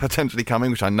is potentially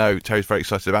coming, which I know Terry's very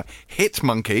excited about. Hit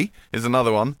Monkey is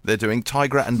another one they're doing.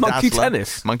 Tigra and Monkey Dazzler.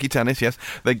 Tennis. Monkey Tennis, yes.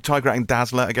 Tigra and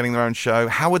Dazzler are getting their own show.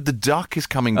 Howard the Duck is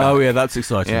coming back. Oh, yeah, that's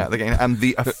exciting. Yeah, they're getting, and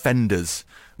The Offenders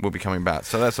will be coming back.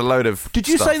 So that's a load of Did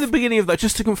you stuff. say at the beginning of that,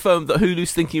 just to confirm, that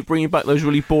Hulu's thinking of bringing back those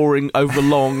really boring,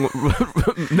 over-the-long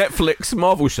Netflix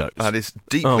Marvel shows? That is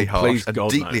deeply harsh. Please, God,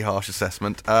 deeply harsh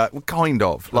assessment. Kind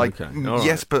of. Like, Okay,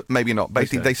 yes, but maybe not.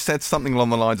 Basically, Okay. they said something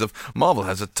along the lines of, Marvel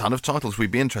has a ton of titles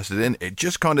we'd be interested in. It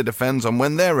just kind of depends on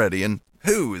when they're ready and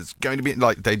who is going to be...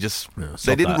 Like, they just...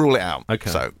 they didn't rule it out.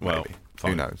 Okay. So, well, maybe.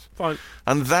 fine. Who knows? Fine.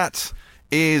 And that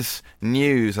is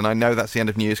news, and I know that's the end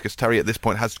of news because Terry at this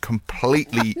point has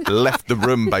completely left the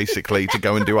room basically to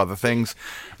go and do other things.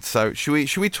 So should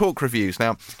we talk reviews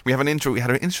now? We had an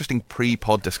interesting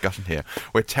pre-pod discussion here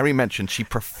where Terry mentioned she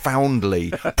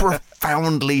profoundly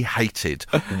hated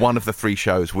one of the 3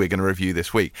 shows we're going to review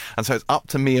this week, and so it's up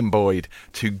to me and Boyd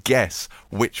to guess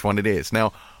which one it is.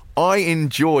 Now, I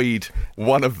enjoyed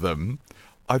one of them.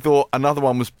 I thought another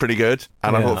one was pretty good,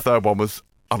 and I thought the third one was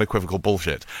unequivocal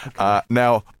bullshit. Okay.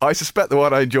 Now, I suspect the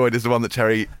one I enjoyed is the one that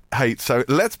Terry hates. So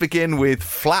let's begin with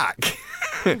Flack,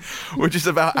 which is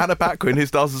about Anna Paquin, who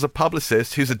stars as a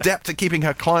publicist who's adept at keeping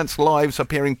her clients' lives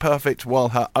appearing perfect while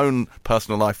her own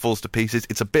personal life falls to pieces.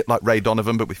 It's a bit like Ray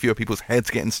Donovan, but with fewer people's heads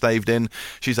getting staved in.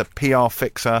 She's a PR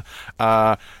fixer.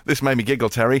 This made me giggle,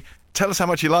 Terry. Tell us how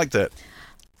much you liked it.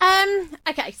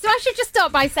 Okay, so I should just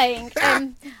start by saying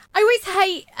I always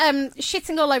hate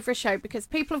shitting all over a show because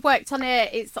people have worked on it.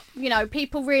 It's,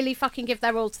 people really fucking give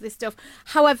their all to this stuff.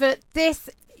 However, this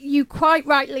you quite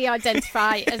rightly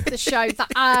identify as the show that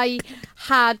I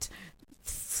had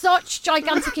such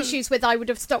gigantic issues with. I would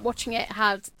have stopped watching it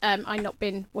had I not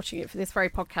been watching it for this very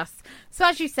podcast. So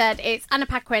as you said, it's Anna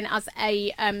Paquin as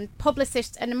a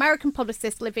publicist, an American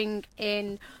publicist living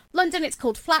in London. It's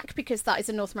called Flack because that is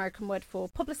a North American word for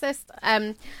publicist.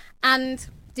 And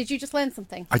did you just learn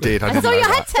something? I did. I saw your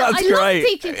head tilt. That's I love great.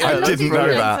 teaching. I love didn't teaching know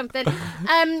you that. something.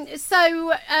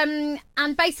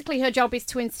 And basically her job is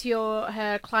to ensure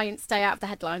her clients stay out of the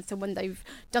headlines. So when they've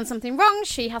done something wrong,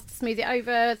 she has to smooth it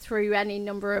over through any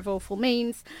number of awful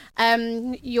means.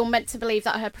 You're meant to believe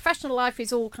that her professional life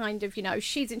is all kind of,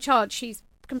 she's in charge. She's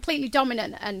completely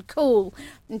dominant and cool,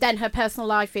 and then her personal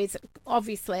life is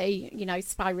obviously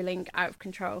spiraling out of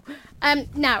control.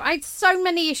 Now I had so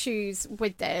many issues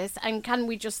with this, and can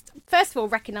we just first of all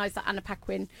recognize that Anna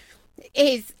Paquin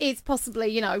is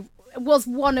possibly was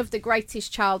one of the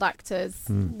greatest child actors,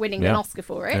 winning an Oscar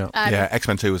for it. Yeah,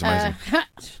 X-Men 2 was amazing.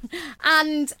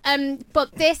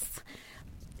 But this,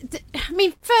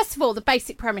 first of all, the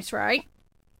basic premise, right?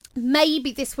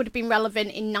 Maybe this would have been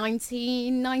relevant in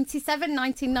 1997,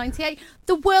 1998.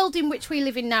 The world in which we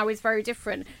live in now is very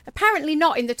different. Apparently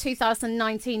not in the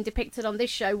 2019 depicted on this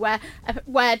show, where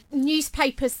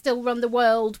newspapers still run the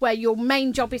world, where your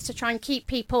main job is to try and keep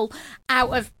people out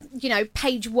of,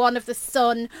 page 1 of the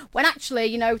Sun, when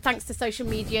actually, thanks to social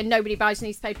media, nobody buys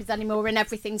newspapers anymore and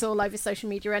everything's all over social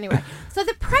media anyway. So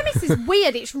the premise is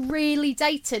weird. It's really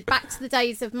dated back to the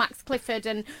days of Max Clifford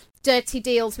and dirty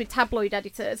deals with tabloid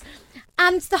editors.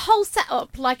 And the whole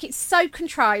setup, it's so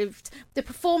contrived. The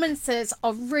performances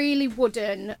are really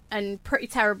wooden and pretty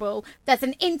terrible. There's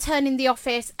an intern in the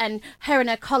office, and her and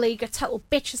her colleague are total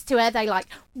bitches to her.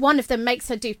 One of them makes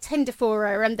her do Tinder for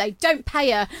her, and they don't pay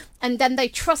her. And then they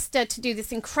trust her to do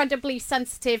this incredibly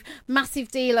sensitive, massive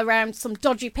deal around some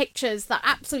dodgy pictures that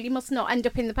absolutely must not end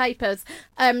up in the papers.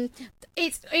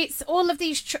 It's all of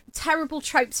these terrible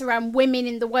tropes around women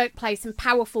in the workplace and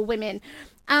powerful women.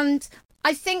 And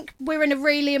I think we're in a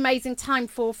really amazing time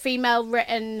for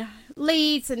female-written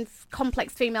leads and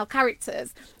complex female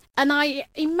characters. And I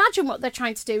imagine what they're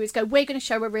trying to do is go, we're going to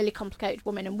show a really complicated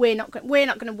woman, and we're not going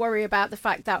to worry about the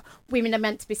fact that women are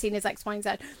meant to be seen as X, Y, and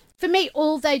Z. For me,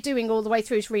 all they're doing all the way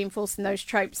through is reinforcing those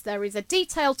tropes. There is a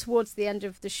detail towards the end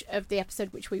of the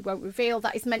episode, which we won't reveal,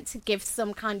 that is meant to give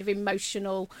some kind of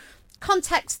emotional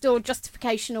context or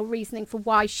justification or reasoning for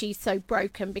why she's so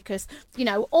broken, because, you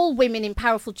know, all women in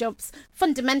powerful jobs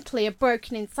fundamentally are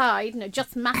broken inside, you know,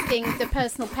 just masking the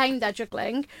personal pain they're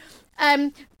juggling.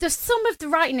 There's some of the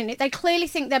writing in it. They clearly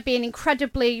think they're being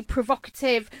incredibly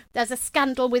provocative. There's a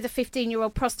scandal with a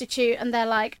 15-year-old prostitute, and they're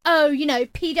like, oh, you know,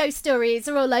 pedo stories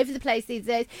are all over the place these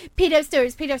days. Pedo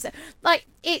stories. Like,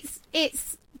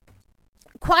 it's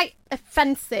quite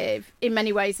offensive in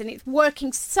many ways, and it's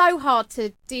working so hard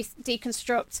to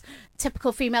deconstruct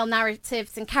typical female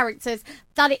narratives and characters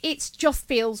that it just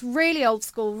feels really old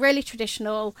school, really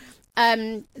traditional.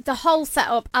 The whole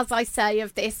setup, as I say,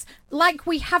 of this, like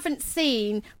we haven't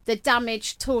seen the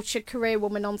damaged, tortured career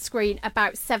woman on screen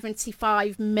about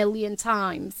 75 million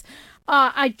times.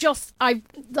 I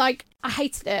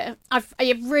hated it. I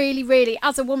really,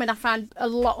 as a woman, I found a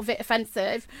lot of it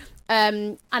offensive.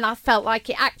 And I felt like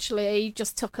it actually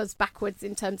just took us backwards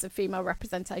in terms of female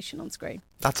representation on screen.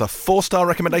 That's a 4-star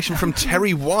recommendation from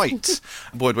Terry White.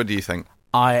 Boyd, what do you think?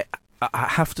 I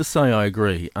have to say I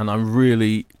agree, and I'm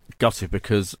really gutted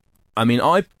because, you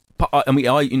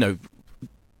know,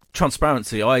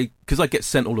 transparency, because I get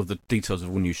sent all of the details of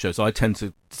all new shows, so I tend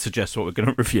to suggest what we're going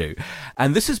to review.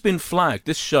 And this has been flagged,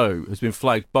 this show has been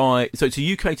flagged by, so it's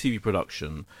a UK TV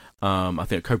production, I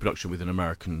think a co-production with an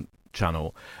American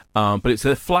channel, but it's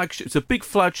a big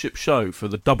flagship show for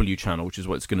the W channel, which is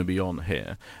what it's going to be on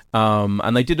here.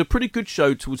 And they did a pretty good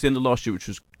show towards the end of last year, which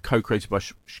was co-created by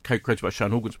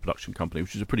Sharon Horgan's production company,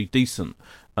 which is a pretty decent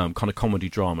kind of comedy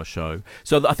drama show.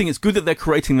 So I think it's good that they're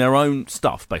creating their own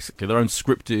stuff, basically their own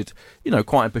scripted, you know,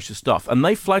 quite ambitious stuff. And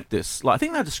they flagged this, like I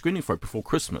think they had a screening for it before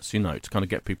Christmas, you know, to kind of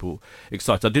get people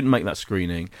excited. I didn't make that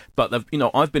screening, but you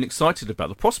know, I've been excited about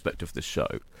the prospect of this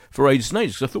show for ages and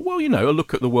ages, because I thought, well, you know, a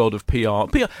look at the world of PR.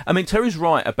 I mean, Terry's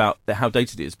right about how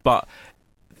dated it is, but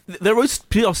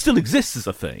PR still exists as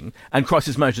a thing, and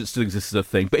crisis management still exists as a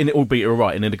thing, but albeit you're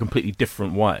right, in a completely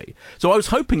different way. So I was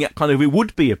hoping it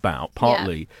would be about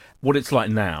partly what it's like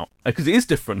now, because it is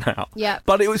different now. Yeah.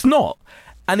 But it was not,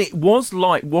 and it was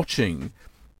like watching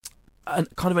kind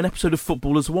of an episode of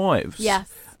Footballers' Wives,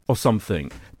 or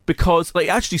something. Because it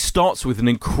actually starts with an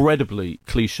incredibly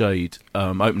cliched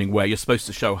opening where you're supposed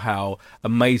to show how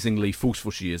amazingly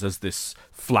forceful she is as this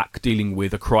flack dealing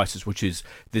with a crisis, which is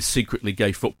this secretly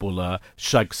gay footballer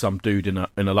shags some dude in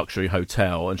a luxury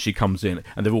hotel, and she comes in,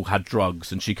 and they've all had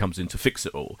drugs, and she comes in to fix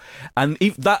it all. And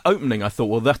that opening, I thought,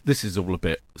 well, this is all a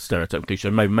bit stereotypical cliche.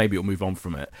 Maybe it'll move on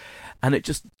from it, and it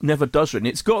just never does. And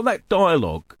it's got that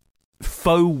dialogue.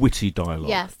 Faux witty dialogue.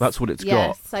 Yes, that's what it's got.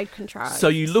 Yes, so contrived. So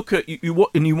you look at you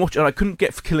watch, and I couldn't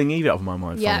get Killing Eve out of my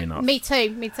mind. Yeah, funny enough. me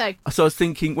too. So I was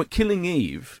thinking, Killing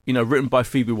Eve, you know, written by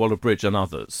Phoebe Waller-Bridge and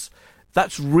others,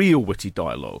 that's real witty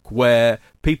dialogue where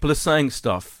people are saying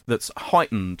stuff that's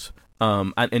heightened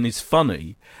and is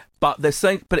funny. But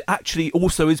it actually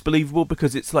also is believable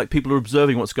because it's like people are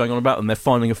observing what's going on about them. They're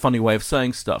finding a funny way of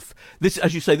saying stuff. This,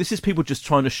 as you say, this is people just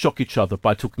trying to shock each other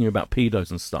by talking about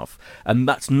pedos and stuff. And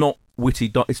that's not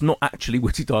witty. It's not actually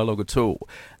witty dialogue at all.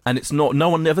 And it's not. No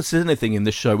one ever says anything in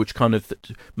this show which kind of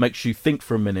makes you think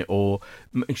for a minute or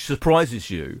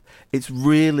surprises you. It's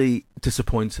really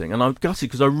disappointing, and I'm gutted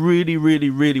because I really,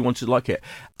 really, really wanted to like it.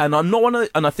 And I'm not one of.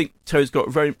 And I think Terry's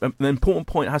got an important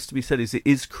point has to be said is it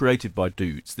is created by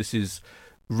dudes. This is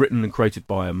written and created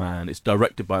by a man. It's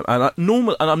directed by and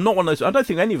I'm not one of those. I don't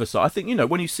think any of us are. I think, you know,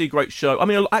 when you see a great show. I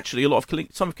mean, actually,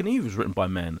 some of Killing Eve was written by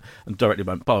men and directed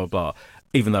by blah blah blah.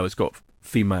 Even though it's got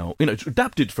female, you know, it's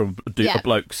adapted from a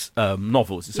bloke's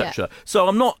novels, etc. Yeah. So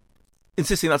I'm not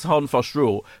insisting that's a hard and fast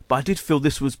rule, but I did feel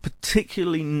this was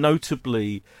particularly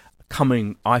notably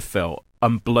coming, I felt, a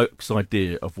bloke's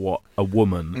idea of what a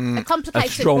woman, a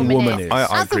strong woman is.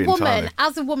 I agree entirely.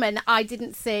 As a woman, I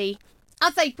didn't see,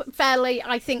 as a fairly,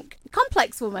 I think,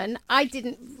 complex woman, I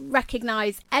didn't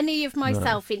recognise any of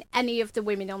myself in any of the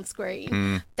women on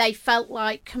screen. They felt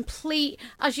like complete,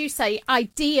 as you say,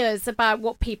 ideas about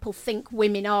what people think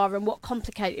women are and what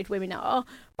complicated women are.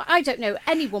 But I don't know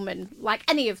any woman like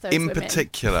any of those women. In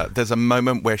particular, there's a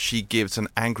moment where she gives an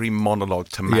angry monologue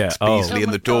to Max Beasley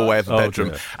in the doorway of the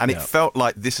bedroom. And it felt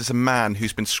like this is a man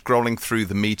who's been scrolling through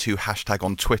the Me Too hashtag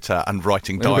on Twitter and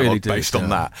writing dialogue based on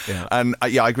that. Yeah. And I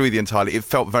agree with you entirely. It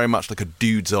felt very much like a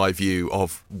dude's eye view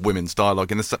of women's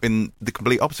dialogue in the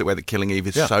complete opposite way that Killing Eve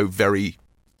is so very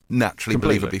naturally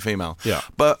Completely. believably female. Yeah.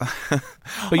 But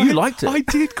you liked it. I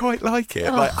did quite like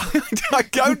it. Like, I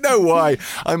don't know why.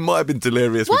 I might have been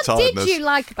delirious with What tiredness. did you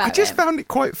like about it? I just found it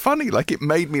quite funny. Like, it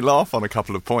made me laugh on a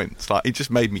couple of points. Like, it just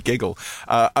made me giggle.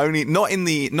 Only not in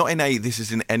a this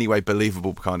is in any way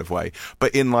believable kind of way,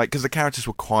 but in like, because the characters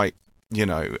were quite, you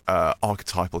know,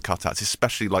 archetypal cutouts,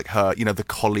 especially like her, you know, the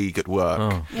colleague at work.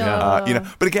 Oh, yeah. You know,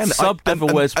 but again, Devil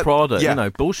Wears Prada, yeah. you know,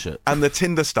 bullshit. And the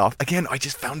Tinder stuff, again, I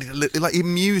just found it a little, like, it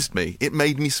amused me. It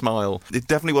made me smile. It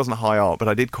definitely wasn't high art, but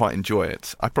I did quite enjoy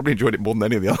it. I probably enjoyed it more than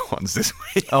any of the other ones this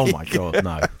week. Oh my God,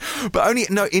 no. But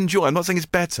enjoy. I'm not saying it's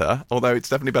better, although it's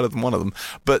definitely better than one of them.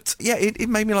 But yeah, it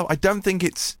made me laugh. I don't think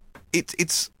it's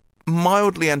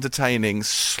mildly entertaining,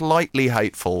 slightly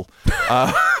hateful.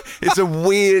 It's a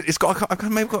weird.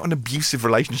 I've maybe got an abusive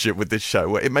relationship with this show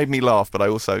where it made me laugh, but it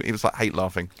was like hate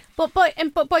laughing. But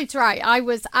Boyd's right. I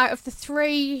was, out of the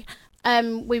three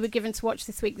we were given to watch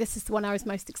this week, this is the one I was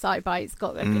most excited by. It's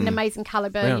got an amazing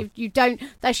calibre. Yeah.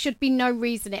 There should be no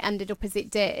reason it ended up as it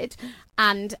did.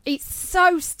 And it's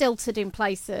so stilted in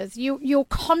places. You're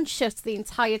conscious the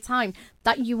entire time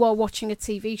that you are watching a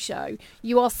TV show.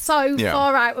 You are so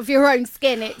far out of your own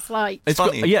skin. It's like... It's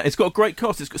funny. It's got a great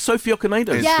cast. It's got Sophie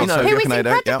Okonedo. Yeah, you know, who is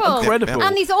Okonedo, incredible. yeah. Incredible.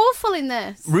 And he's awful in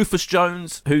this. Rufus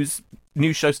Jones, whose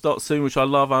new show starts soon, which I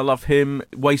love. I love him.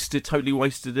 Totally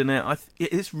wasted in it.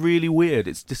 It's really weird.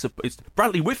 It's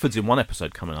Bradley Whitford's in one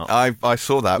episode coming up. I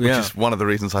saw that, which Yeah. is one of the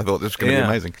reasons I thought this was going to be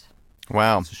amazing.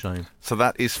 Wow. It's a shame. So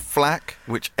that is Flack,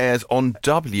 which airs on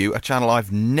W, a channel I've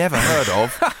never heard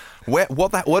of.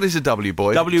 What is a W,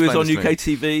 boy? W Explain is on this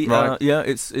to me. UK TV.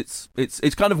 Right.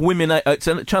 It's kind of women. It's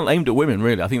a channel aimed at women,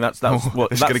 really. I think that's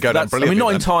what. It's gonna go down brilliantly not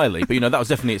then. entirely, but that was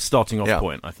definitely its starting off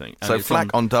point. I think. And So it's Flack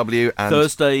on W and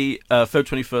Thursday,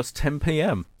 February 21st, 10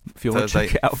 p.m. If you want to Thursday,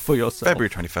 check it out for yourself. February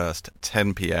 21st,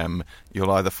 10 p.m.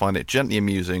 You'll either find it gently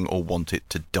amusing or want it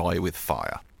to die with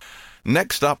fire.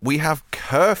 Next up, we have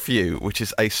Curfew, which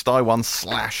is a Sky One /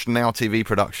 Now TV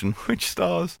production, which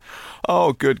stars,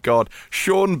 oh good God,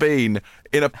 Sean Bean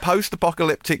in a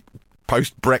post-apocalyptic,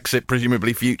 post-Brexit,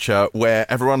 presumably future, where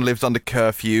everyone lives under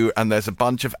curfew and there's a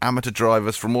bunch of amateur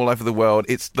drivers from all over the world.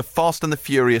 It's the Fast and the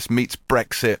Furious meets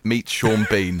Brexit meets Sean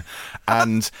Bean.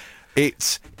 And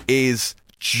it is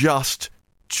just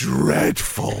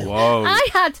dreadful. Whoa. I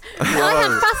had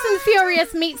Fast and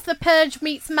Furious meets The Purge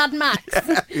meets Mad Max.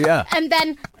 Yeah. And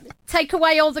then take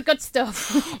away all the good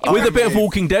stuff. With a bit of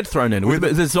Walking Dead thrown in. With a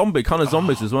bit of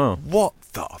zombies as well. What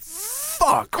the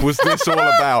fuck was this all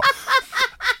about?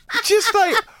 Just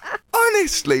like,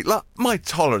 honestly, like, my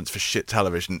tolerance for shit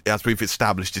television, as we've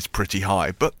established, is pretty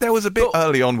high. But there was a bit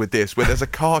early on with this where there's a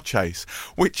car chase,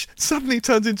 which suddenly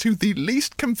turns into the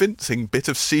least convincing bit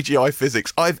of CGI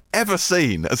physics I've ever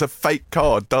seen as a fake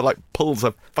car that, like, pulls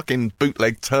a fucking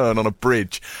bootleg turn on a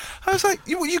bridge. I was like,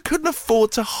 you couldn't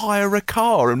afford to hire a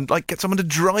car and, like, get someone to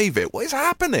drive it. What is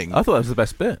happening? I thought that was the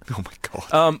best bit. Oh, my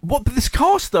God. But this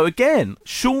cast, though, again,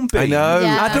 Sean Bean, I know.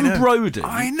 Yeah. Adam Brody,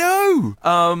 I know.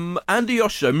 Andy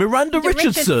Osho, Miranda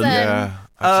Richardson. Yeah.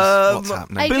 What's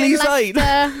happening? Billy Zane.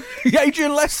 Lester.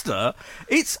 Adrian Lester.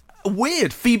 It's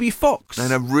weird. Phoebe Fox.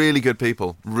 No, really good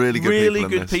people. Really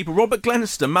good people. Robert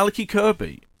Glenister, Malachi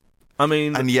Kirby. I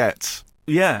mean, And yet.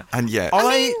 yeah. And yet.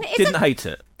 I didn't hate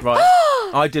it. Right.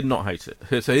 I did not hate it.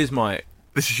 So here's my...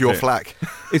 This is your Yeah. flack.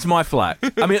 It's my Flack.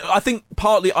 I mean, I think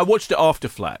partly I watched it after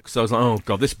Flack, so I was like, oh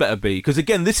god, this better be, because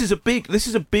again, this is a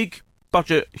big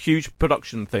budget, huge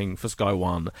production thing for Sky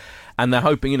One, and they're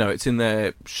hoping, it's in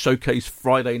their showcase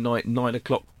Friday night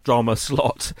 9:00 drama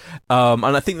slot, and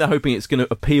I think they're hoping it's going to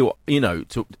appeal,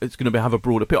 it's going to have a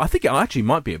broad appeal. I think it actually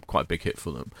might be quite a big hit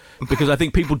for them, because I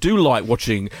think people do like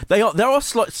watching.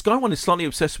 Sky One is slightly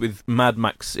obsessed with Mad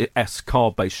Max-esque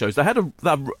car-based shows. They had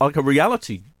a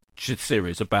reality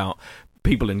series about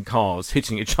people in cars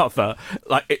hitting each other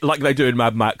like they do in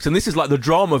Mad Max, and this is like the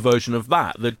drama version of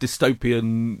that, the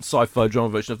dystopian sci-fi drama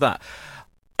version of that.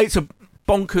 It's a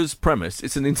bonkers premise.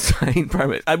 It's an insane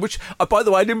premise, and which, by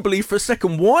the way, I didn't believe for a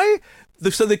second. Why?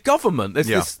 So the government,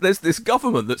 there's this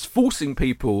government that's forcing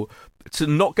people to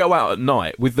not go out at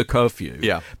night with the curfew.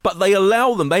 Yeah. But they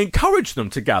encourage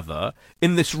them to gather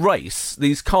in this race,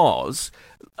 these cars,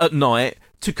 at night,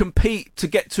 to compete to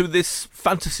get to this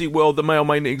fantasy world that may or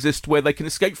may not exist where they can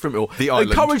escape from it all. The island.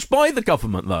 Encouraged by the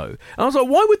government, though. And I was like,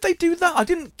 why would they do that? I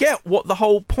didn't get what the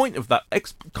whole point of that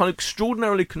kind of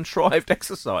extraordinarily contrived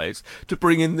exercise to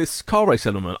bring in this car race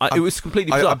element. It was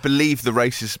completely bizarre. I believe the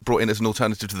race is brought in as an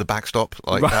alternative to the backstop.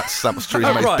 Like that was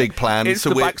Theresa May's big plan. It's so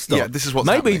the backstop. Yeah, this is what's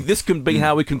Maybe happening. this can be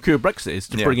how we can cure Brexit, is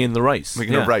to bring in the race. We're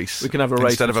going to race. We can have a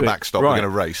race instead of a between- backstop. Right. We're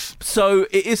going to race. So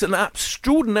it is an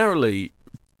extraordinarily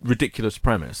ridiculous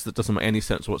premise that doesn't make any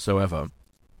sense whatsoever.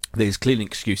 there's clearly an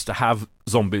excuse to have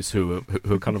zombies who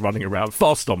are kind of running around,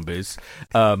 fast zombies,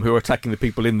 who are attacking the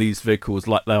people in these vehicles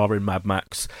like they are in Mad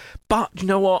Max. But you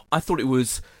know what? I thought it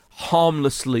was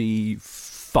harmlessly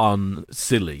fun,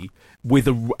 silly, with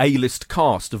a A-list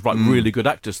cast of really good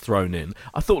actors thrown in.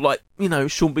 I thought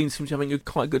Sean Bean seems to be having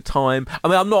quite a good time. I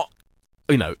mean, I'm not,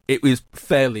 it was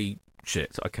fairly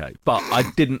shit, okay, but I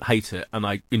didn't hate it, and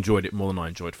I enjoyed it more than I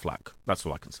enjoyed Flack. That's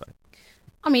all I can say.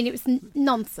 I mean, it was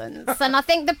nonsense, and I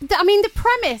think the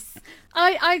premise.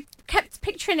 I kept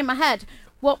picturing in my head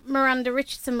what Miranda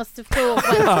Richardson must have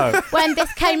thought when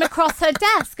this came across her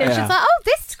desk, and she's like, "Oh,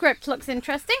 this script looks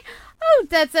interesting. Oh,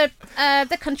 there's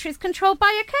the country's controlled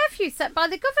by a curfew set by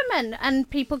the government, and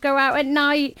people go out at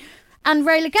night and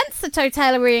rail against the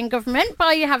totalitarian government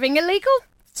by having illegal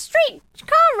street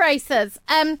car races."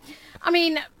 I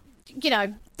mean, I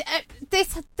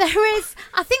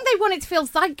think they want it to feel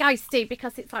zeitgeisty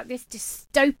because it's like this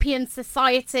dystopian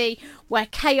society where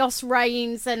chaos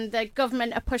reigns and the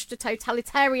government are pushed to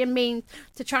totalitarian means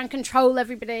to try and control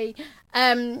everybody.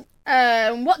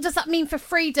 What does that mean for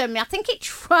freedom? I think it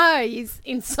tries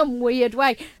in some weird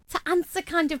way to answer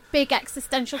kind of big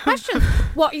existential questions.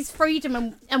 What is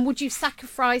freedom, and would you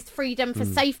sacrifice freedom for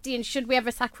safety, and should we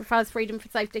ever sacrifice freedom for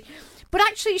safety? But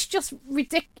actually, it's just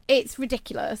it's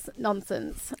ridiculous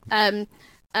nonsense.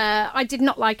 I did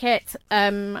not like it.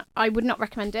 I would not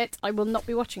recommend it. I will not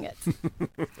be watching it.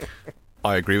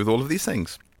 I agree with all of these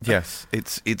things. Yes,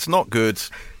 it's not good,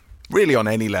 really, on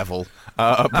any level.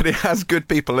 But it has good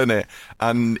people in it,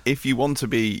 and if you want to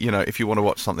be, if you want to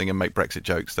watch something and make Brexit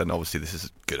jokes, then obviously this is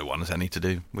as good a one as any to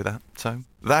do with that. So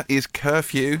that is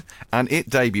Curfew, and it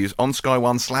debuts on Sky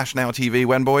One / Now TV.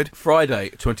 When, Boyd?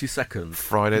 Friday 22nd.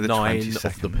 Friday the 22nd.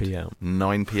 9 of the PM.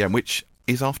 9 PM, which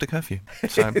is after curfew.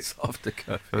 So it's after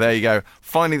curfew. There you go.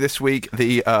 Finally, this week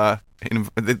the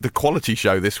quality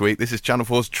show this week. This is Channel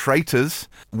 4's Traitors,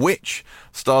 which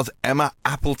stars Emma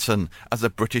Appleton as a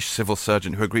British civil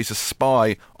surgeon who agrees to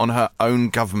spy on her own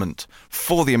government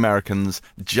for the Americans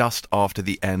just after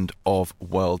the end of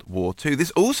World War II.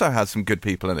 This also has some good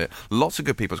people in it. Lots of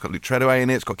good people. It's got Luke Treadaway in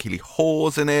it. It's got Keely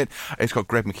Hawes in it. It's got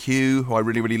Greg McHugh, who I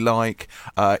really, really like.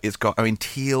 It's got Owen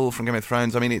Teale from Game of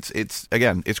Thrones. I mean,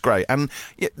 it's great. And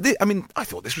yeah, I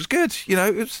thought this was good.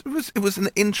 It was an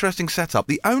interesting setup.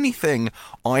 The only thing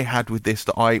I had with this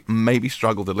that I maybe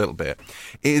struggled a little bit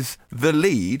is the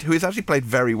lead, who is actually played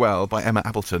very well by Emma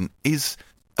Appleton, is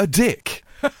a dick.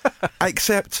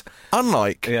 Except,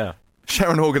 unlike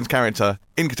Sharon Horgan's character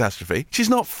in Catastrophe, she's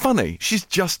not funny. She's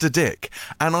just a dick.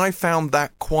 And I found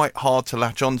that quite hard to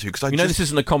latch onto. Because this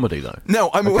isn't a comedy, though. No,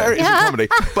 I'm aware it is a comedy.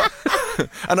 But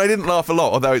and I didn't laugh a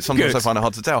lot, although sometimes I find it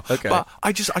hard to tell. Okay. But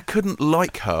I couldn't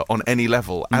like her on any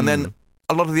level. And then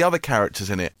a lot of the other characters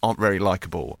in it aren't very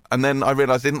likeable. And then I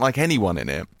realised I didn't like anyone in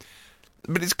it.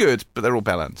 But it's good, but they're all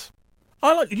bellends.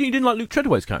 You didn't like Luke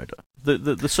Treadaway's character,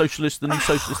 the socialist, the new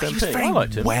socialist MP. He was very I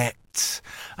liked him. Wet,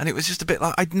 and it was just a bit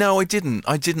like I didn't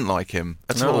like him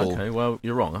at all. Okay, well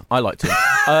you're wrong. I liked him.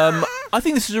 I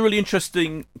think this is a really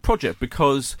interesting project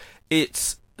because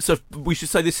it's. So we should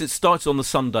say this. It started on the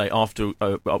Sunday after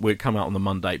we come out on the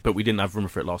Monday, but we didn't have room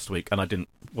for it last week, and I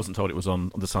wasn't told it was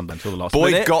on the Sunday until the last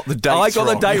minute. Boyd got the dates I got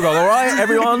wrong. the date wrong. All right,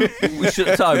 everyone. We should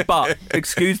have known, but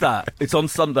excuse that. It's on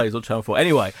Sundays on Channel 4.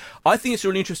 Anyway, I think it's a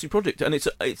really interesting project, and it's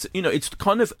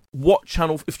kind of what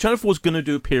if Channel 4 is going to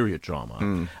do a period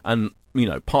drama, and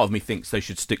part of me thinks they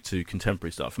should stick to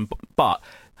contemporary stuff, but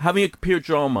having a period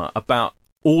drama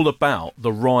all about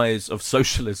the rise of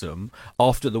socialism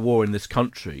after the war in this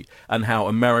country and how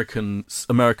Americans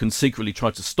secretly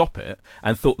tried to stop it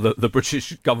and thought that the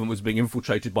British government was being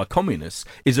infiltrated by communists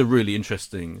is a really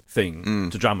interesting thing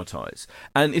to dramatise.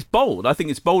 And it's bold. I think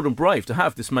it's bold and brave to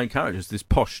have this main character as this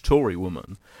posh Tory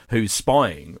woman who's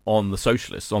spying on the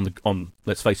socialists, on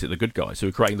let's face it, the good guys who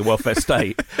are creating the welfare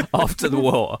state after the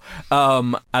war,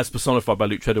 as personified by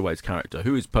Luke Treadaway's character,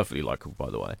 who is perfectly likeable,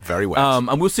 by the way. Very well.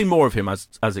 And we'll see more of him as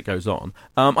it goes on.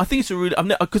 I think it's a really...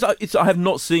 Because I have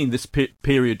not seen this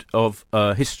period of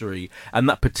history and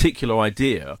that particular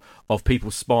idea of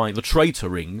people spying, the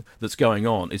traitoring that's going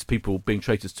on is people being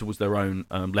traitors towards their own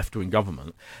left-wing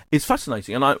government. It's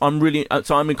fascinating, and I'm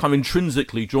kind of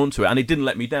intrinsically drawn to it, and it didn't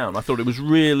let me down. I thought it was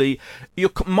really... You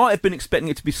might have been expecting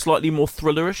it to be slightly more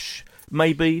thrillerish,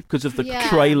 maybe, because of the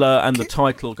trailer and the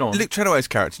title. Go on. Luke Treadaway's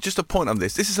character, just a point on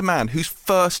this. This is a man whose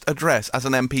first address as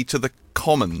an MP to the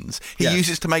Commons he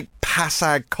uses to make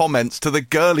passag comments to the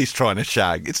girl he's trying to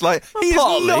shag. It's like, he's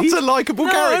not a likeable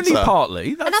character. Only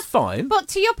partly. That's fine. But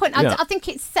to your point, Yeah. I think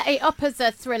it set it up as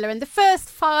a thriller. In the first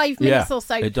 5 minutes Yeah, or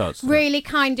so, it does. really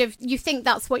kind of, you think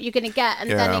that's what you're going to get, and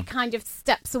then Yeah. it kind of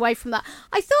steps away from that.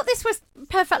 I thought this was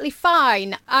perfectly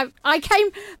fine. I came,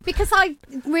 because I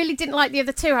really didn't like the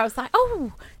other two, I was like,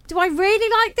 oh, do I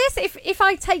really like this? If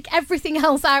I take everything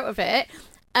else out of it,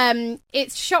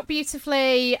 it's shot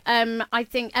beautifully. I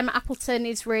think Emma Appleton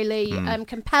is really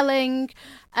compelling.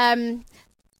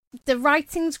 The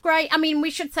writing's great. I mean,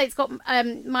 we should say it's got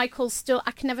Michael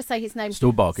I can never say his name.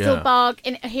 Stuhlbarg, yeah.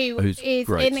 Stuhlbarg, who's is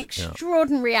great, an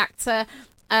extraordinary actor,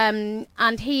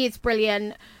 and he is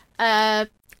brilliant.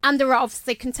 And there are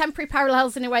obviously contemporary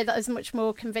parallels in a way that is much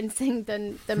more convincing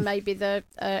than maybe the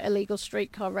illegal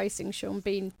streetcar racing Sean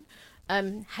Bean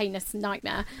heinous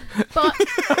nightmare. But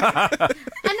but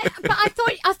I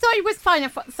thought it was fine. I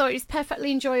thought it was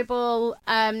perfectly enjoyable.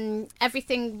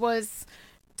 Everything was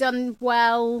done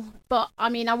well, but I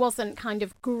mean, I wasn't kind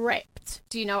of gripped.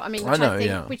 Do you know what I mean? I know,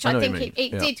 yeah. Which I know I what think you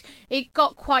mean, it did. It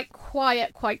got quite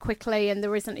quiet quite quickly, and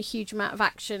there isn't a huge amount of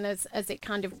action as it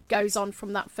kind of goes on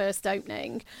from that first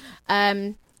opening.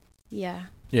 Yeah.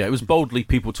 Yeah, it was boldly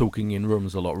people talking in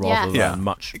rooms a lot rather Yeah. than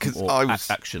much Because more I was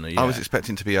action-y. I was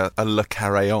expecting to be a Le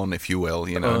Carré-on, if you will,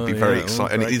 you know, and be very yeah,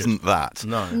 excited, and it very isn't that.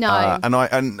 No. No.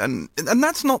 And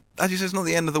that's not, as you say, it's not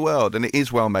the end of the world, and it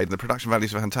is well made, and the production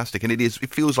values are fantastic, and it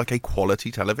feels like a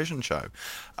quality television show,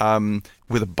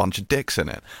 with a bunch of dicks in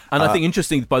it. And I think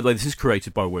interesting, by the way, this is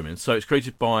created by women. So it's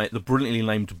created by the brilliantly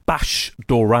named Bash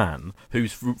Doran,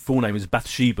 whose full name is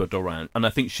Bathsheba Doran, and I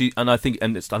think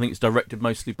it's directed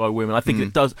mostly by women. I think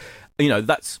it does, you know,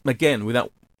 that's again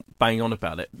without banging on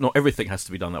about it. Not everything has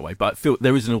to be done that way, but I feel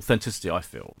there is an authenticity. I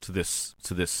feel to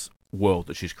this world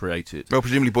that she's created. Well,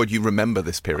 presumably, Boyd, you remember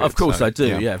this period. Of course so, I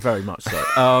do, yeah, very much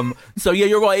so. So yeah,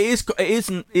 you're right. It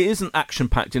isn't action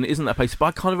packed and it isn't that pace, but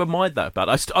I kind of admired that about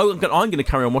it. I'm going to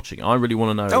carry on watching it. I really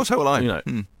want to know. Oh, so will I. You know,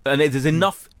 and there's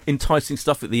enough enticing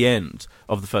stuff at the end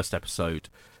of the first episode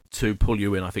to pull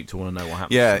you in. I think to want to know what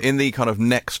happens. Yeah, in the kind of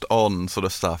next on sort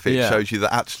of stuff, it Yeah. shows you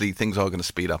that actually things are going to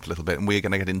speed up a little bit, and we're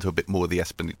going to get into a bit more of the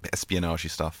espionage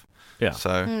stuff. Yeah.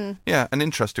 So, yeah, an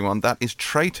interesting one. That is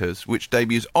Traitors, which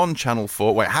debuts on Channel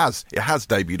 4. Well, it has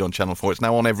debuted on Channel 4. It's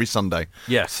now on every Sunday.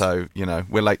 Yes. So, you know,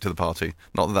 we're late to the party.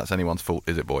 Not that that's anyone's fault,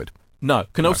 is it, Boyd? No.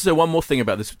 Can I also say one more thing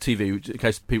about this TV, in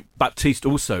case people... Baptiste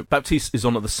is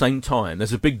on at the same time.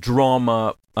 There's a big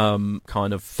drama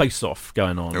kind of face-off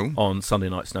going on Sunday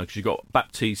nights now, because you've got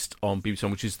Baptiste on BBC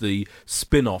One, which is the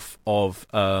spin-off of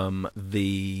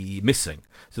The Missing.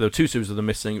 So there were 2 series of The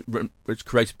Missing. It's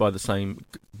created by the same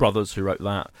brothers who wrote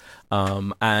that,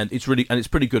 and it's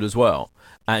pretty good as well.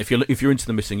 And if you're into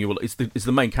The Missing, it's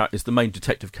the main character, it's the main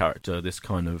detective character, this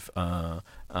kind of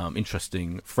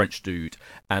interesting French dude,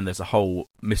 and there's a whole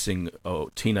missing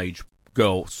teenage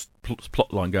girl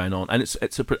plot line going on, and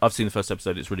I've seen the first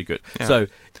episode. It's really good. Yeah. So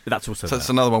that's also So it's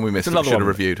another one we missed that we should have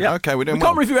reviewed. Yeah. Okay, we're doing We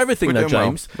can't review everything, We're though, doing well.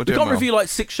 James. We're We doing can't well. review like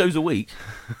 6 shows a week.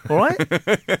 All right?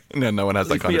 No one has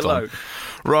that Leave kind me of time. alone.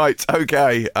 Right,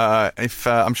 okay. If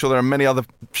I'm sure there are many other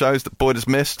shows that Boyd has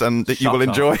missed and that you Shut will up.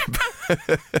 enjoy.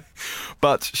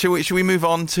 But should we move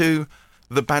on to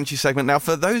the Banshee segment? Now,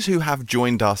 for those who have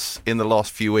joined us in the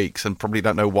last few weeks and probably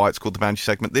don't know why it's called the Banshee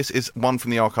segment, this is one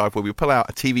from the archive where we pull out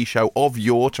a TV show of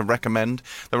yore to recommend.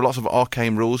 There are lots of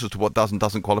arcane rules as to what does and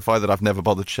doesn't qualify that I've never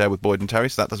bothered to share with Boyd and Terry,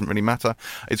 so that doesn't really matter.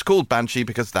 It's called Banshee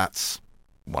because that's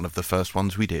one of the first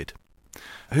ones we did.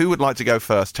 Who would like to go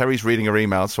first? Terry's reading her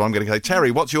emails, so I'm going to say,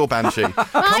 Terry, what's your Banshee?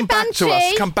 Come back to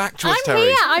us. Come back to us, I'm Terry.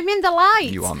 here. I'm in the light.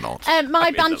 You are not.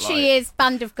 My Banshee is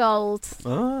Band of Gold.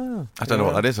 Ah, I don't know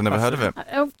what that is. I've never heard of it.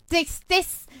 Oh, this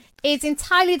is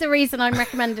entirely the reason I'm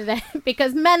recommended it,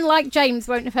 because men like James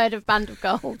won't have heard of Band of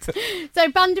Gold.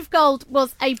 So Band of Gold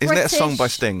was a British... Isn't it a song by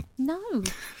Sting? No.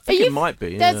 I think it might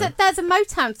be. There's Yeah. there's a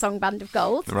Motown song, Band of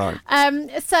Gold. Right.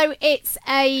 So it's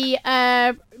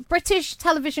a British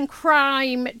television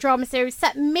crime drama series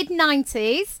set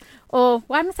mid-90s, or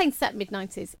why am I saying set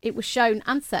mid-90s? It was shown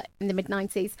and set in the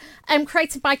mid-90s.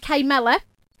 Created by Kay Mellor,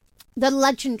 the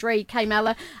legendary Kay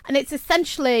Mellor, and it's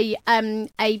essentially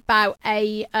about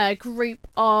a group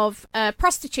of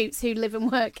prostitutes who live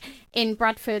and work in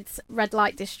Bradford's red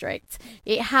light district.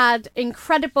 It had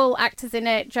incredible actors in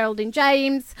it: Geraldine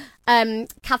James,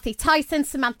 Kathy Tyson,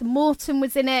 Samantha Morton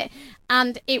was in it,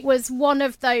 and it was one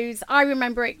of those. I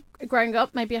remember it growing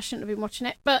up. Maybe I shouldn't have been watching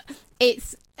it, but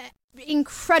it's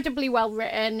incredibly well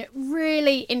written,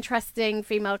 really interesting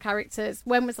female characters.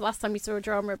 When was the last time you saw a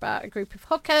drama about a group of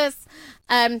hookers?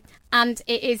 And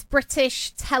it is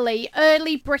British telly,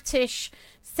 early British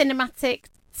cinematic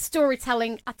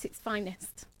storytelling at its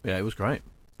finest. Yeah, it was great.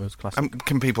 It was classic.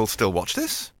 Can people still watch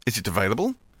this? Is it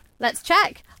available? Let's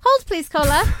check. Hold, please,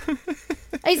 caller.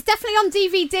 It's definitely on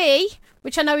DVD,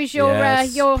 which I know is your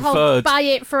whole preferred buy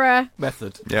it for a...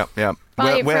 method. Yeah.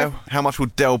 Buy it Where? How much will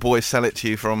Del Boy sell it to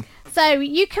you from? So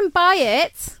you can buy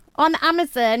it on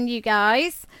Amazon, you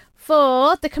guys,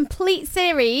 for the complete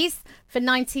series for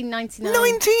 £19.99.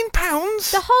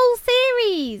 £19? The whole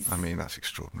series. I mean, that's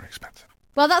extraordinarily expensive.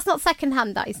 Well, that's not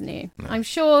second-hand, that is new. No. I'm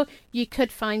sure you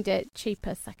could find it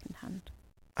cheaper second-hand.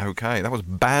 Okay, that was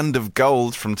Band of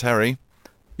Gold from Terry.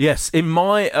 Yes, in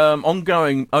my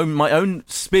my own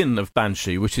spin of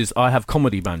Banshee, which is I have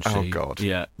comedy Banshee. Oh, God.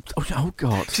 Yeah. Oh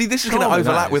God. See, this is going to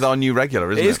overlap with our new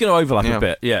regular, isn't it? It is going to overlap a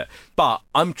bit, yeah. But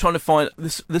I'm trying to find...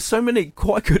 There's so many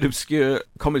quite good obscure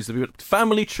comedies.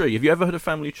 Family Tree. Have you ever heard of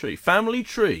Family Tree? Family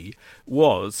Tree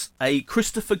was a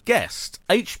Christopher Guest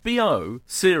HBO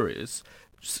series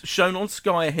shown on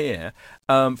Sky here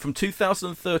from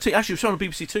 2013. Actually, it was shown on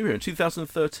BBC Two here in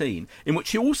 2013, in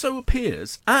which he also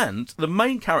appears, and the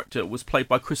main character was played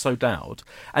by Chris O'Dowd,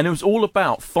 and it was all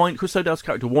about Chris O'Dowd's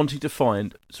character wanting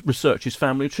to research his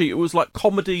family tree. It was like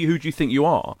comedy, Who Do You Think You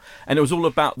Are? And it was all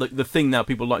about the thing now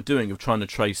people like doing of trying to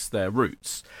trace their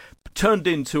roots, turned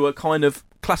into a kind of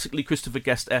classically Christopher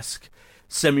Guest-esque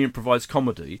semi-improvised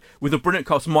comedy with a brilliant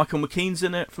cast. Michael McKean's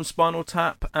in it from Spinal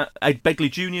Tap. Ed Begley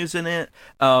Jr.'s in it.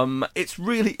 It's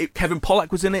really... Kevin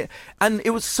Pollak was in it. And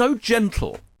it was so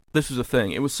gentle. This was the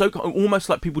thing. It was so almost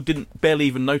like people barely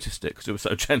even noticed it because it was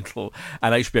so gentle,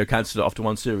 and HBO cancelled it after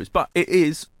one series. But it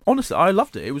is... Honestly, I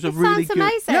loved it. It was a really good...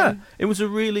 amazing. Yeah, it was a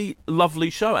really lovely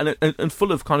show and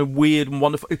full of kind of weird and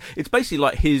wonderful... It's basically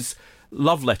like his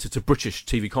love letter to British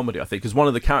TV comedy, I think, because one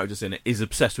of the characters in it is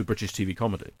obsessed with British TV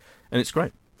comedy. And it's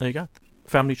great. There you go.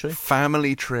 Family Tree.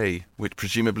 Family Tree, which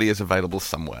presumably is available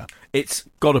somewhere. It's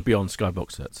got to be on Sky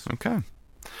box sets. Okay.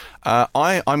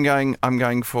 I'm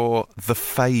going for The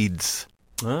Fades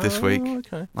this week.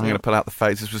 Okay. I'm going to pull out The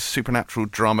Fades. This was supernatural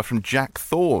drama from Jack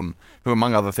Thorne, who,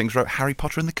 among other things, wrote Harry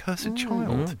Potter and the Cursed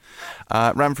Child.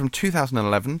 Ran from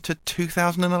 2011 to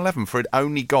 2011, for it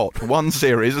only got one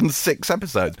series and 6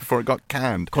 episodes before it got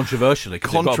canned. Controversially,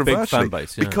 because it got a big fan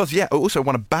base. Yeah. Because, it also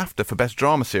won a BAFTA for Best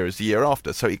Drama Series the year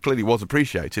after, so it clearly was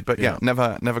appreciated, but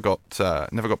never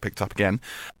got picked up again.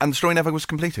 And the story never was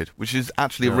completed, which is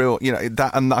actually a real,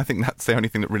 that, and I think that's the only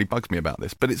thing that really bugs me about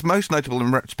this. But it's most notable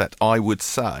in retrospect, I would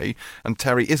say, and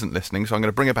Terry isn't listening, so I'm going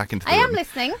to bring her back into the room. I am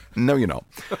listening. No, you're not.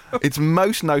 It's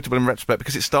most notable in retrospect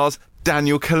because it stars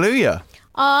Daniel Kaluuya.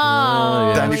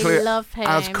 We love him.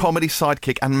 As comedy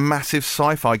sidekick and massive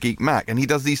sci-fi geek Mac, and he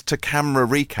does these to-camera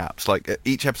recaps. Like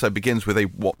each episode begins with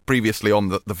what previously on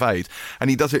the Fade, and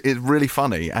he does it. It's really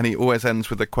funny, and he always ends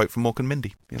with a quote from Mork and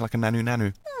Mindy. He's like a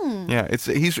nanu. Yeah,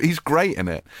 he's great in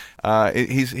it.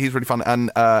 He's really fun,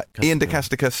 and Ian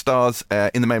DeCastica stars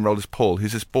in the main role as Paul,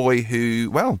 who's this boy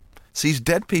who sees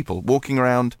dead people walking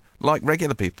around like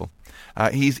regular people.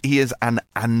 He is an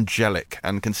angelic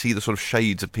and can see the sort of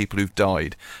shades of people who've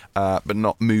died but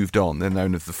not moved on. They're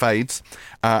known as the Fades.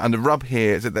 And the rub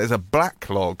here is that there's a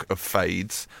backlog of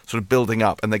Fades sort of building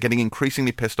up, and they're getting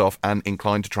increasingly pissed off and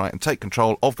inclined to try and take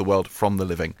control of the world from the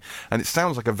living. And it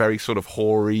sounds like a very sort of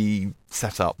hoary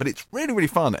setup, but it's really, really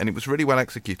fun, and it was really well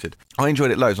executed. I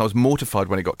enjoyed it loads, and I was mortified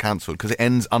when it got cancelled because it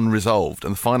ends unresolved,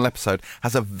 and the final episode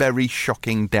has a very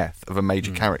shocking death of a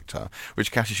major character,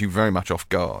 which catches you very much off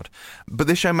guard. But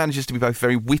this show manages to be both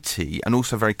very witty and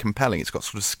also very compelling. It's got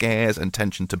sort of scares and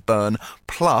tension to burn,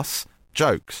 plus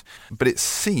jokes. But it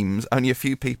seems only a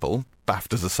few people,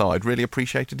 BAFTAs aside, really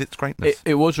appreciated its greatness.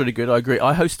 It was really good. I agree.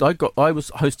 I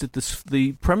hosted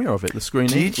the premiere of it, the screening.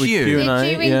 Did with you? Q&A,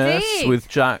 Did you yes, indeed? with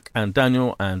Jack and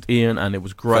Daniel and Ian, and it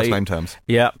was great. First name terms.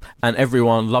 Yeah, and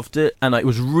everyone loved it, and it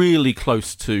was really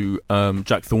close to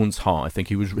Jack Thorne's heart. I think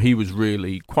he was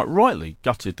really quite rightly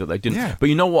gutted that they didn't. Yeah. But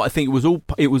you know what? I think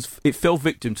it fell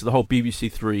victim to the whole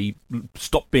BBC Three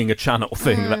stop being a channel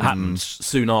thing that happened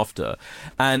soon after,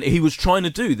 and he was trying to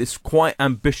do this quite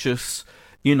ambitious,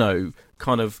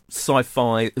 kind of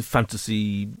sci-fi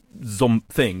fantasy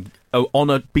thing on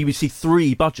a BBC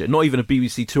Three budget, not even a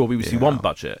BBC Two or BBC One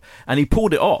budget, and he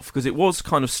pulled it off because it was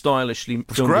kind of stylishly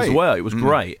filmed as well. It was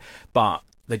great, but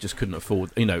they just couldn't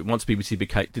afford. Once BBC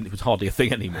it was hardly a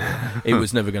thing anymore. It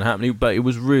was never going to happen. But it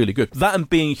was really good. That and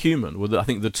Being Human were, I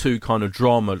think, the two kind of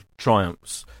drama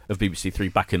triumphs of BBC Three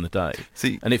back in the day.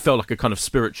 See, and it felt like a kind of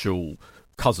spiritual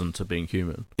cousin to Being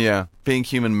Human. Yeah, Being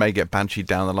Human may get bansheed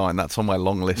down the line. That's on my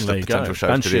long list There of you potential go.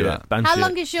 shows to do that. How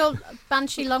long is your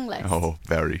Banshee long list? Oh,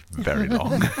 very, very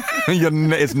long.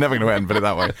 It's never going to end, put it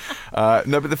that way.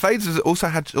 No, but the Fades has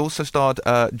also starred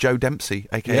Joe Dempsey,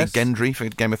 aka Yes. Gendry for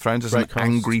Game of Thrones, as Great an cast.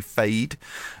 angry Fade.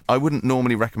 I wouldn't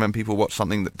normally recommend people watch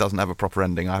something that doesn't have a proper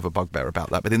ending. I have a bugbear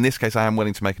about that. But in this case, I am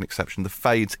willing to make an exception. The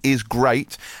Fades is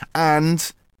great,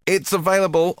 and it's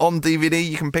available on DVD.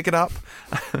 You can pick it up.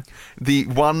 The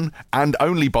one and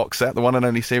only box set, the one and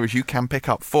only series you can pick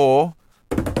up for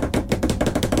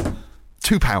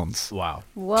 £2. Wow.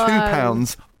 Whoa.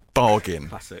 £2 bargain.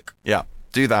 Classic. Yeah,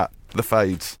 do that. The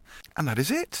Fades. And that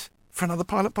is it for another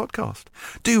Pilot podcast.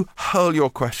 Do hurl your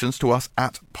questions to us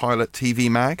at Pilot TV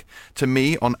Mag, to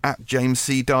me on at James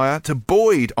C. Dyer, to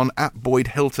Boyd on at Boyd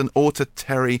Hilton, or to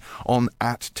Terry on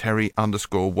at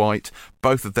Terry_White.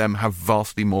 Both of them have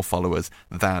vastly more followers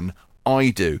than I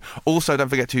do. Also, don't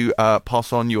forget to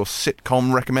pass on your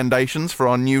sitcom recommendations for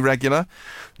our new regular.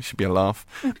 It should be a laugh.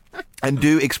 And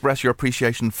do express your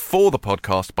appreciation for the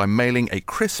podcast by mailing a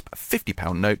crisp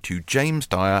 £50 note to James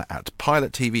Dyer at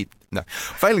Pilot TV. No,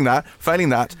 failing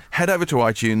that, head over to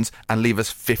iTunes and leave us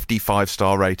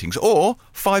 55-star ratings or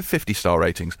 550-star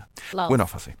ratings. Love. We're not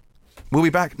fussy. We'll be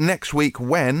back next week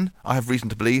when, I have reason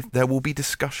to believe, there will be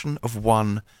discussion of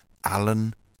one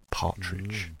Alan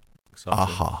Partridge. Exciting.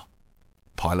 Aha.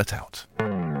 Pilot out.